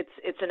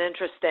 it's an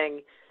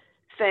interesting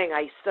thing.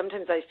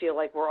 Sometimes I feel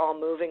like we're all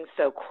moving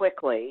so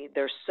quickly.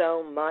 There's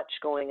so much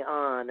going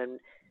on, and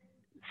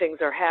things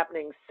are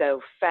happening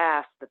so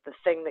fast that the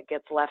thing that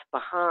gets left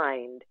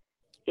behind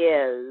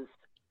is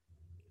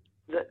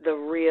the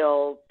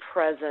real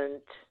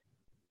present,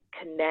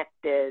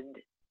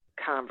 connected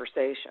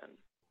conversation.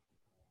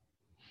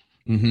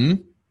 Mm-hmm.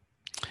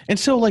 And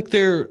so like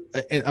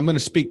I'm going to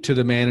speak to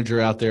the manager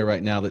out there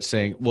right now that's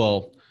saying,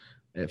 well,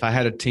 if I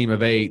had a team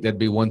of 8, that'd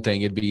be one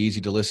thing. It'd be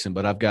easy to listen,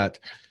 but I've got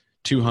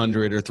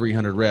 200 or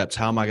 300 reps.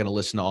 How am I going to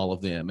listen to all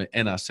of them?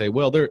 And I say,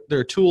 well, there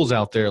are tools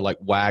out there like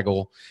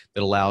Waggle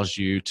that allows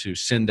you to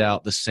send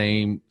out the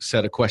same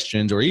set of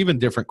questions or even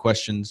different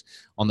questions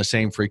on the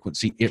same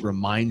frequency. It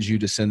reminds you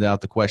to send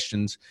out the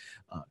questions.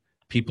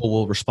 People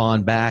will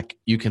respond back.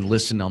 You can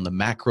listen on the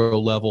macro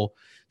level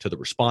to the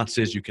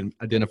responses. You can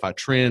identify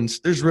trends.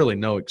 There's really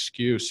no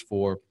excuse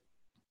for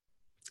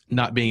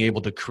not being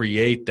able to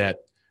create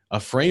a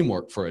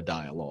framework for a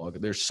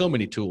dialogue. There's so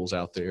many tools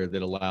out there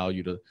that allow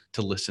you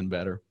to listen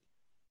better.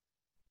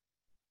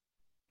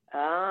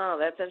 Oh,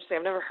 that's interesting.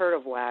 I've never heard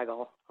of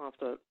Waggle. I'll have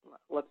to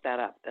look that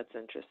up. That's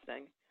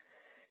interesting.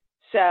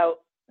 So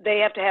they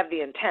have to have the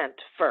intent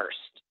first,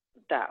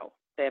 though.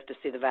 They have to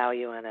see the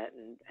value in it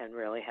and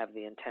really have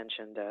the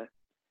intention to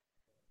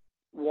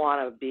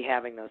want to be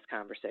having those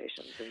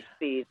conversations and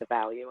see the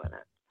value in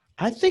it.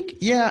 I think,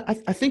 yeah,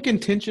 I think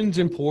intention's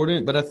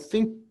important, but I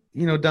think,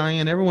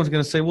 Diane, everyone's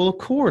going to say, well, of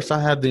course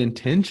I have the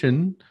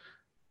intention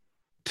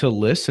to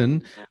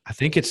listen. I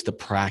think it's the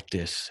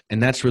practice.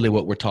 And that's really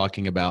what we're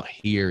talking about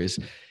here is,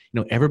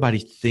 everybody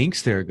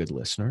thinks they're a good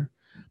listener,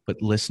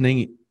 but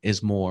listening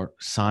is more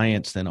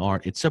science than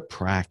art. It's a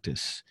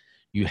practice.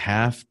 You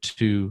have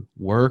to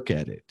work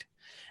at it.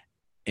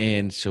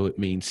 And so it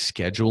means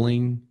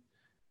scheduling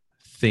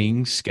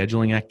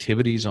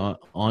activities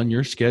on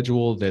your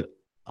schedule that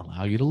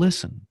allow you to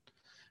listen,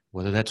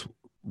 whether that's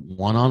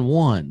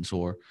one-on-ones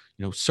or,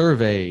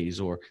 surveys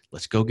or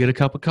let's go get a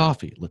cup of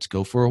coffee. Let's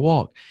go for a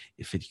walk.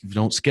 If you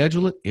don't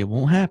schedule it, it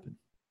won't happen.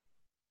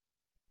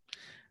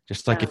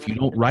 Just like if you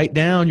don't write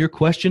down your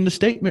question to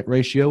statement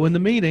ratio in the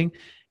meeting,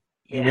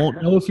 you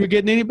won't know if you're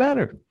getting any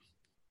better.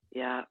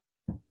 Yeah.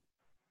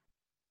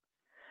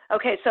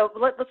 Okay, so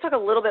let's talk a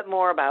little bit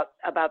more about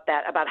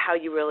that, about how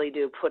you really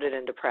do put it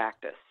into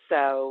practice.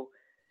 So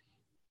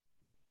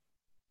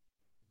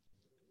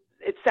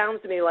it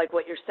sounds to me like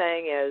what you're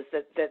saying is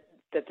that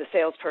the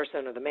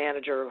salesperson or the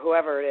manager or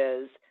whoever it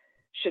is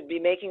should be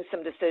making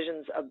some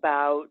decisions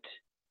about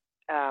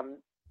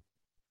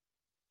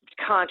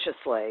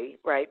consciously,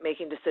 right,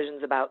 making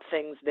decisions about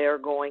things they're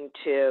going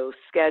to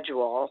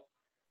schedule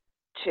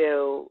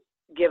to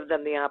give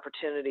them the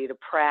opportunity to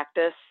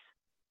practice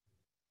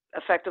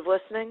effective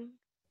listening?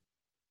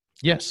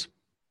 Yes.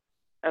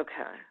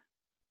 Okay.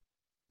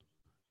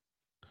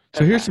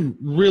 So here's some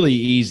really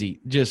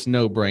easy, just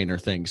no-brainer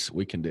things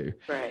we can do.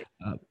 Right.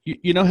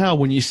 You know how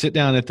when you sit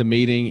down at the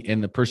meeting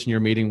and the person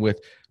you're meeting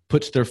with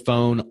puts their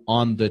phone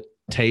on the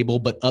table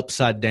but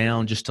upside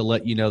down just to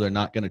let you know they're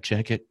not going to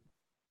check it?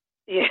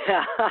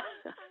 Yeah.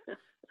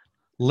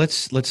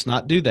 Let's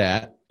not do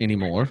that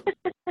anymore.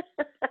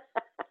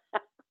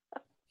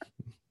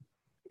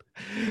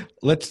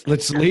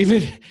 Let's leave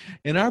it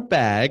in our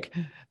bag.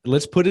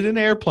 Let's put it in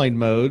airplane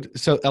mode.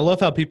 So I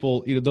love how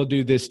people, they'll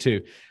do this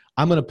too.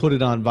 I'm going to put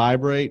it on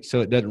vibrate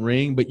so it doesn't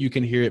ring, but you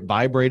can hear it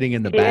vibrating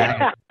in the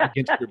bag.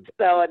 Against your...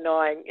 So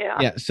annoying. Yeah.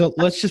 Yeah. So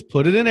let's just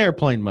put it in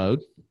airplane mode.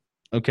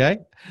 Okay.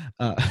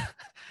 I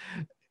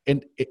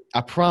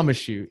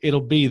promise you,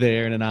 it'll be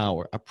there in an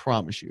hour. I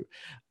promise you.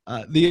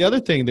 The other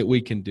thing that we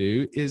can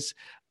do is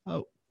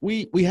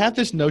we have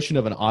this notion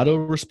of an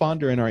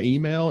autoresponder in our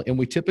email, and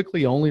we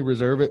typically only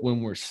reserve it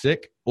when we're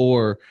sick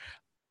or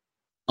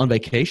on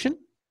vacation.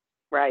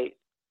 Right.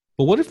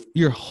 But what if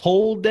your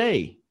whole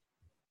day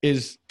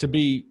is to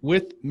be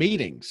with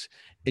meetings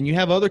and you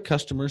have other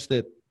customers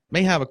that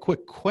may have a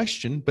quick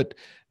question but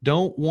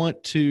don't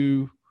want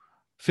to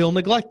feel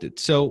neglected?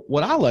 So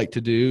what I like to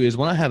do is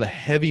when I have a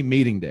heavy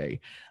meeting day,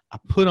 I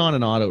put on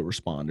an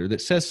autoresponder that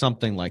says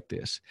something like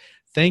this: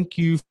 thank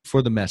you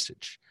for the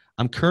message.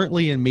 I'm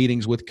currently in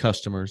meetings with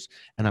customers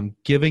and I'm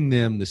giving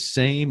them the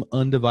same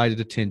undivided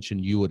attention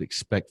you would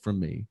expect from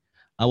me.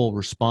 I will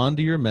respond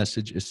to your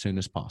message as soon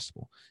as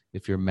possible.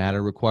 If your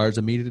matter requires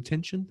immediate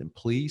attention, then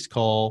please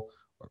call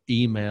or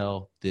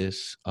email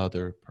this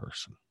other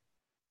person.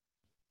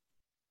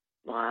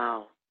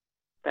 Wow.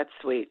 That's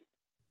sweet.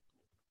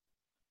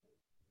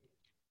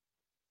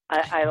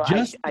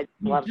 I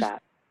love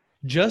that.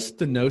 Just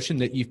the notion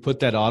that you've put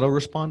that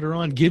autoresponder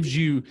on gives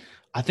you,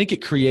 I think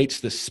it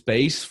creates the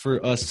space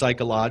for us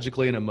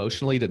psychologically and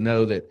emotionally to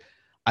know that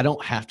I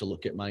don't have to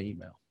look at my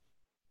email.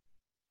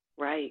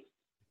 Right.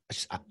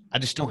 I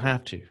just don't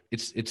have to.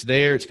 It's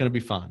there. It's going to be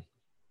fine.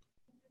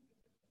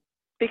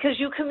 Because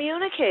you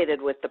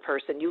communicated with the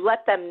person. You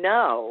let them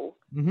know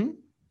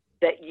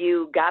that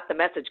you got the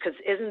message. Because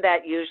isn't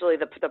that usually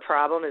the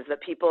problem, is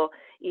that people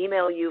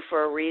email you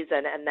for a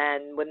reason, and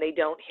then when they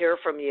don't hear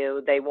from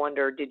you, they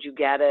wonder, did you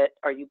get it?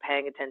 Are you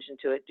paying attention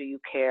to it? Do you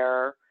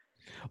care?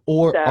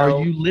 Or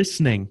are you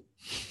listening?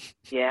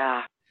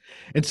 Yeah.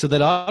 And so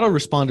that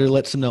autoresponder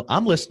lets them know,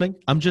 I'm listening.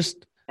 I'm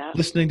just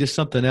listening to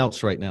something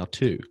else right now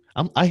too.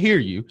 I hear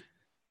you,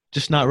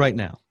 just not right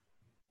now.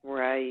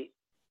 Right.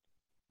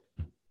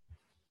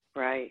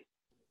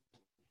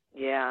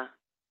 Yeah.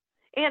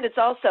 And it's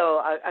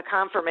also a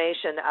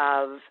confirmation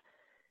of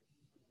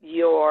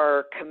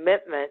your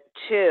commitment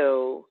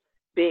to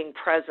being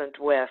present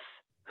with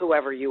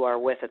whoever you are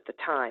with at the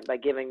time by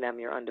giving them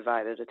your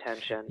undivided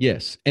attention.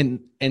 Yes.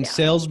 And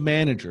sales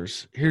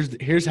managers,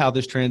 here's how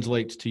this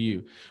translates to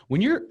you.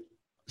 When you're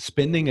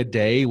spending a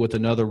day with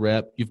another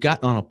rep, you've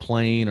gotten on a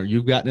plane or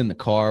you've gotten in the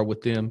car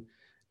with them,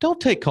 don't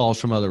take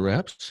calls from other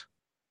reps.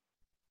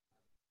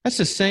 That's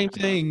the same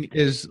thing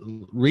as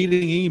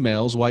reading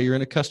emails while you're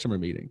in a customer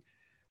meeting.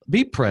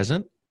 Be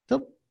present.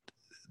 They'll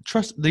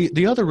trust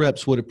the other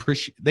reps would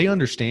appreciate, they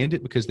understand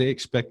it because they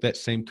expect that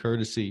same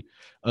courtesy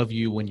of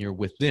you when you're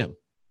with them.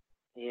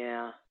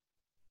 Yeah.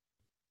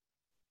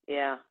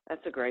 Yeah,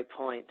 that's a great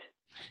point.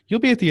 You'll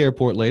be at the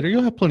airport later.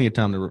 You'll have plenty of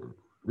time to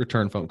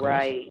return phone calls.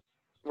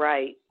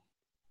 Right.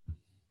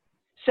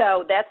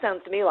 So that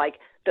sounds to me like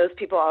those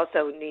people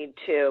also need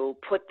to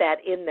put that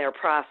in their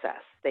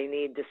process. They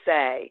need to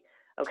say,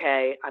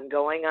 okay, I'm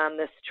going on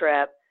this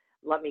trip.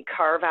 Let me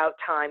carve out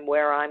time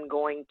where I'm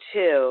going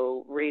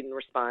to read and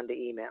respond to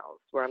emails,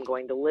 where I'm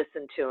going to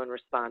listen to and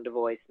respond to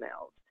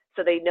voicemails.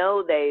 So they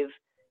know they've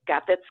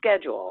got that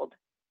scheduled,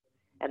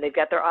 and they've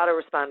got their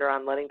autoresponder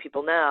on letting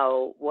people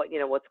know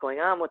what's going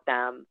on with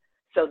them.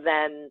 So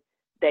then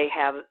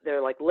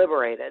they're like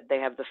liberated. They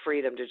have the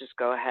freedom to just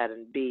go ahead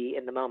and be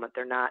in the moment.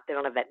 They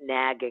don't have that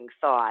nagging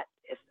thought,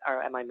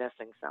 or am I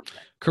missing something?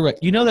 Correct.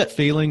 You know that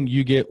feeling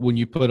you get when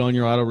you put on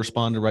your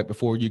autoresponder right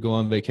before you go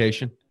on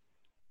vacation?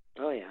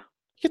 Oh, yeah.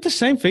 You get the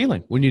same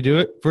feeling when you do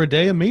it for a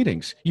day of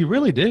meetings. You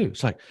really do.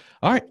 It's like,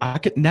 all right, I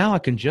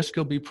can just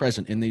go be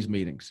present in these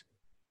meetings.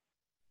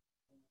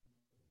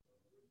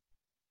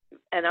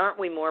 And aren't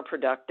we more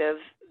productive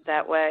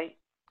that way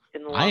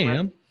in the long run? I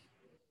am.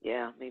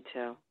 Yeah, me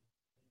too.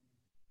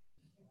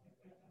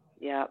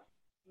 Yeah.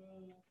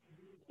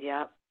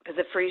 Because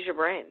it frees your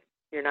brain.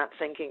 You're not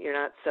thinking, you're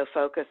not so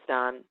focused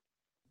on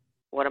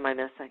what am I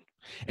missing?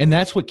 And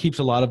that's what keeps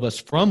a lot of us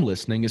from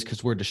listening is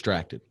because we're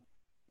distracted.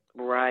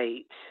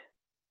 Right.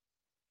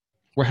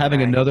 We're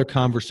having another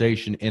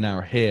conversation in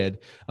our head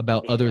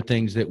about other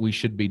things that we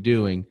should be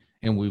doing,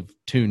 and we've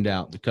tuned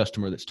out the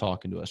customer that's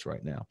talking to us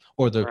right now,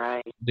 or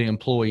the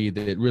employee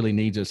that really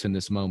needs us in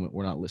this moment.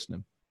 We're not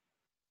listening.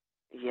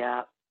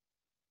 Yeah.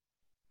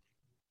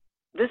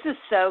 This is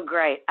so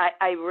great.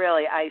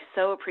 I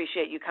so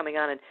appreciate you coming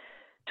on and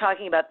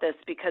talking about this,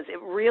 because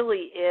it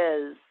really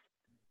is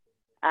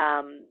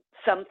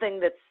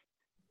something that's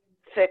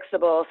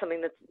fixable,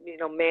 something that's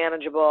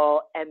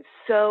manageable, and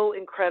so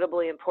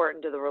incredibly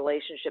important to the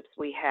relationships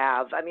we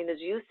have. I mean, as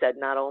you said,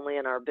 not only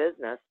in our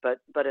business but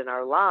in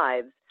our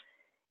lives.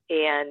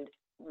 And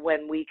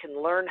when we can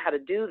learn how to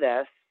do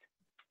this,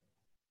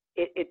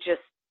 it just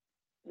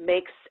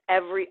makes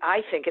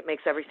I think it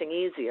makes everything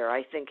easier.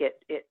 I think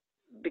it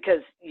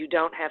because you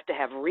don't have to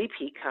have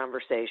repeat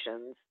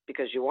conversations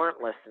because you weren't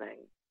listening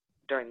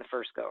during the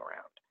first go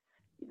around.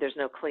 There's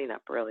no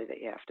cleanup really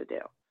that you have to do.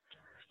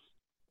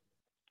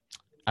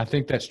 I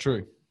think that's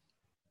true.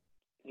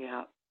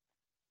 Yeah.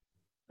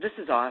 This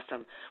is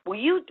awesome. Will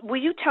you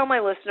tell my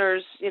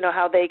listeners,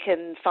 how they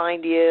can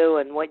find you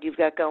and what you've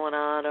got going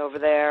on over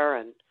there?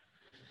 And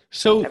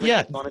so,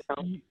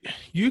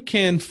 you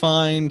can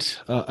find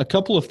a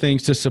couple of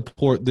things to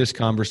support this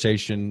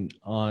conversation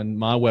on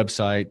my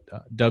website,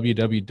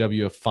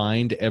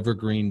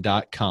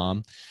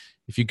 www.findevergreen.com.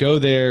 If you go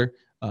there,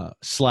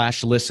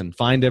 /listen,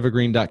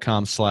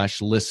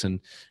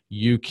 findevergreen.com/listen,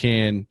 you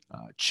can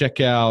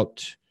check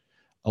out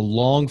a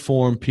long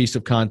form piece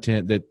of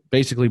content that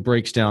basically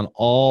breaks down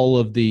all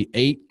of the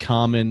 8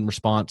 common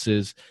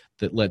responses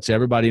that lets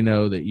everybody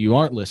know that you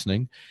aren't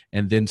listening,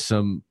 and then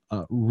some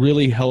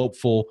really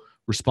helpful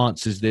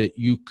responses that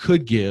you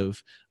could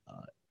give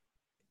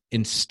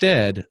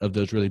instead of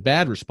those really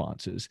bad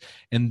responses.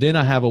 And then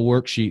I have a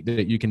worksheet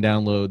that you can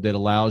download that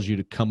allows you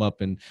to come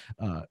up and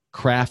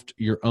craft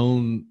your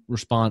own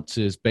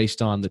responses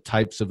based on the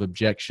types of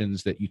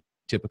objections that you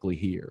typically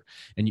hear.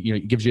 And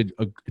it gives you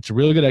it's a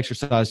really good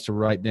exercise to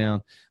write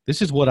down,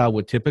 this is what I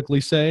would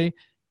typically say.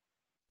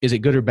 Is it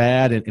good or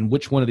bad? And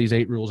which one of these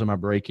 8 rules am I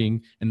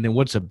breaking? And then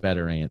what's a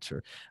better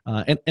answer?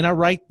 And I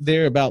write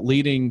there about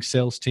leading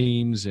sales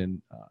teams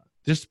and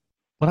just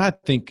what I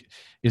think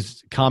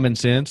is common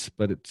sense,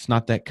 but it's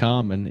not that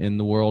common in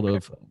the world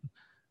of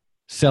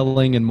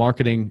selling and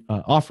marketing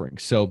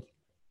offerings. So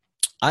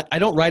I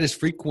don't write as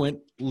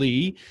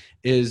frequently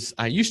as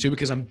I used to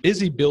because I'm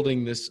busy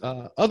building this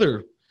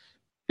other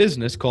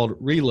business called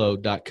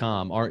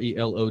Relode.com,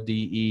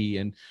 RELODE,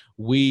 and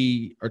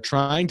we are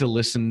trying to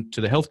listen to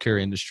the healthcare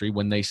industry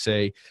when they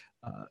say,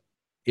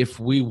 if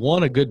we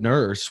want a good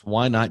nurse,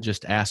 why not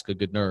just ask a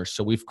good nurse?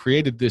 So we've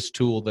created this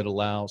tool that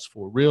allows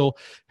for real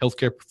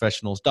healthcare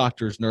professionals,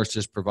 doctors,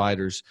 nurses,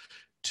 providers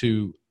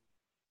to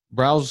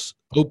browse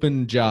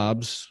open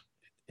jobs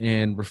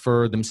and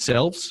refer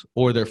themselves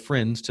or their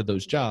friends to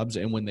those jobs.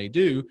 And when they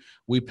do,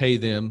 we pay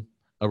them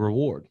a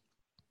reward.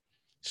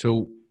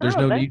 So there's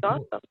no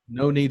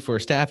need for a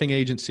staffing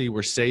agency.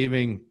 We're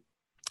saving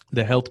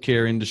the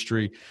healthcare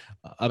industry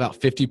about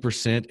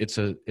 50%. It's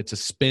a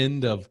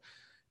spend of,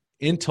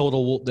 in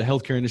total, the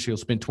healthcare industry will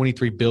spend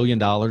 $23 billion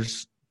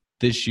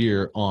this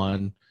year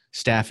on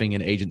staffing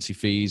and agency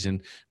fees.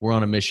 And we're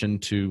on a mission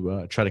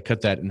to try to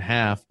cut that in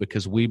half,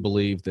 because we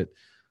believe that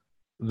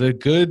the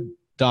good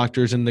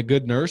doctors and the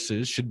good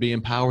nurses should be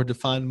empowered to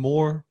find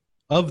more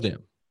of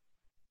them.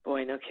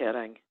 Boy, no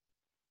kidding.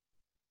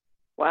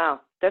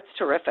 Wow, that's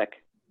terrific.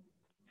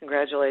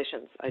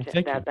 Congratulations. I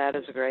think that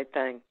is a great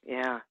thing.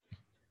 Yeah.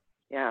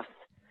 Yes.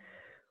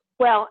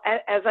 Well,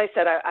 as I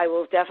said, I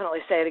will definitely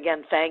say it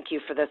again. Thank you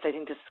for this. I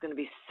think this is going to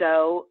be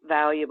so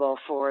valuable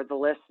for the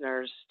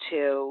listeners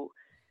to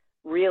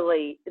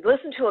really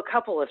listen to a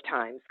couple of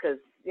times, because,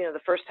 you know, the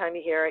first time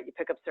you hear it, you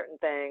pick up certain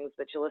things,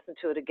 but you listen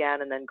to it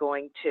again, and then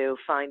going to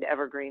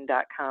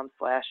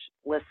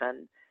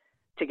findevergreen.com/listen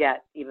to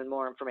get even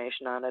more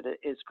information on it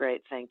is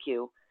great. Thank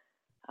you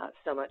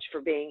so much for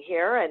being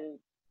here. And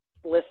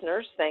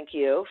listeners, thank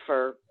you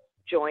for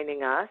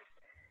joining us.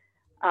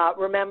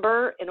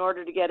 Remember, in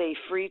order to get a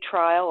free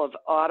trial of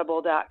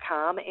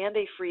audible.com and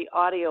a free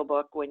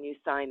audiobook when you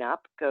sign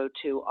up, go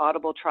to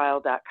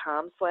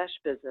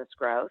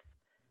audibletrial.com/businessgrowth.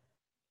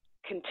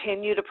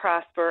 Continue to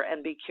prosper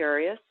and be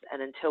curious.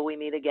 And until we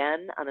meet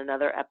again on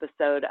another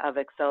episode of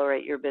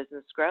Accelerate Your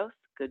Business Growth,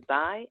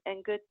 goodbye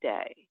and good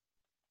day.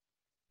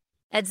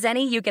 At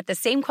Zenni, you get the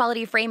same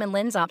quality frame and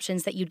lens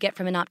options that you'd get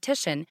from an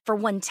optician for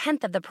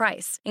 1/10 of the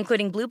price,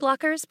 including blue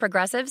blockers,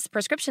 progressives,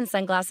 prescription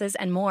sunglasses,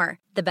 and more.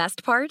 The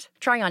best part?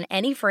 Try on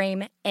any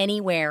frame,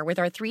 anywhere with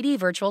our 3D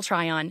virtual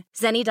try-on.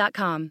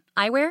 Zenni.com.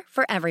 Eyewear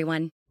for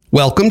everyone.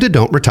 Welcome to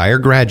Don't Retire,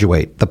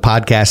 Graduate, the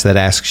podcast that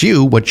asks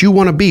you what you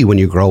want to be when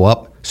you grow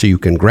up so you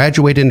can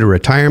graduate into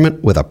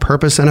retirement with a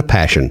purpose and a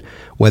passion,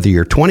 whether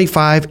you're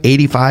 25,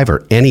 85,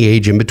 or any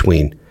age in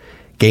between.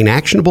 Gain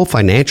actionable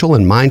financial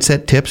and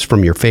mindset tips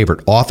from your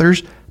favorite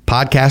authors,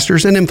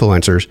 podcasters, and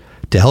influencers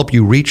to help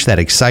you reach that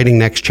exciting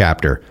next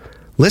chapter.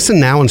 Listen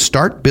now and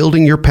start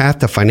building your path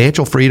to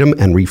financial freedom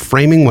and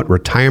reframing what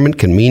retirement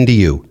can mean to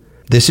you.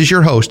 This is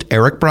your host,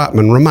 Eric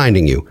Brotman,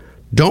 reminding you,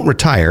 don't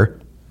retire,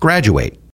 graduate.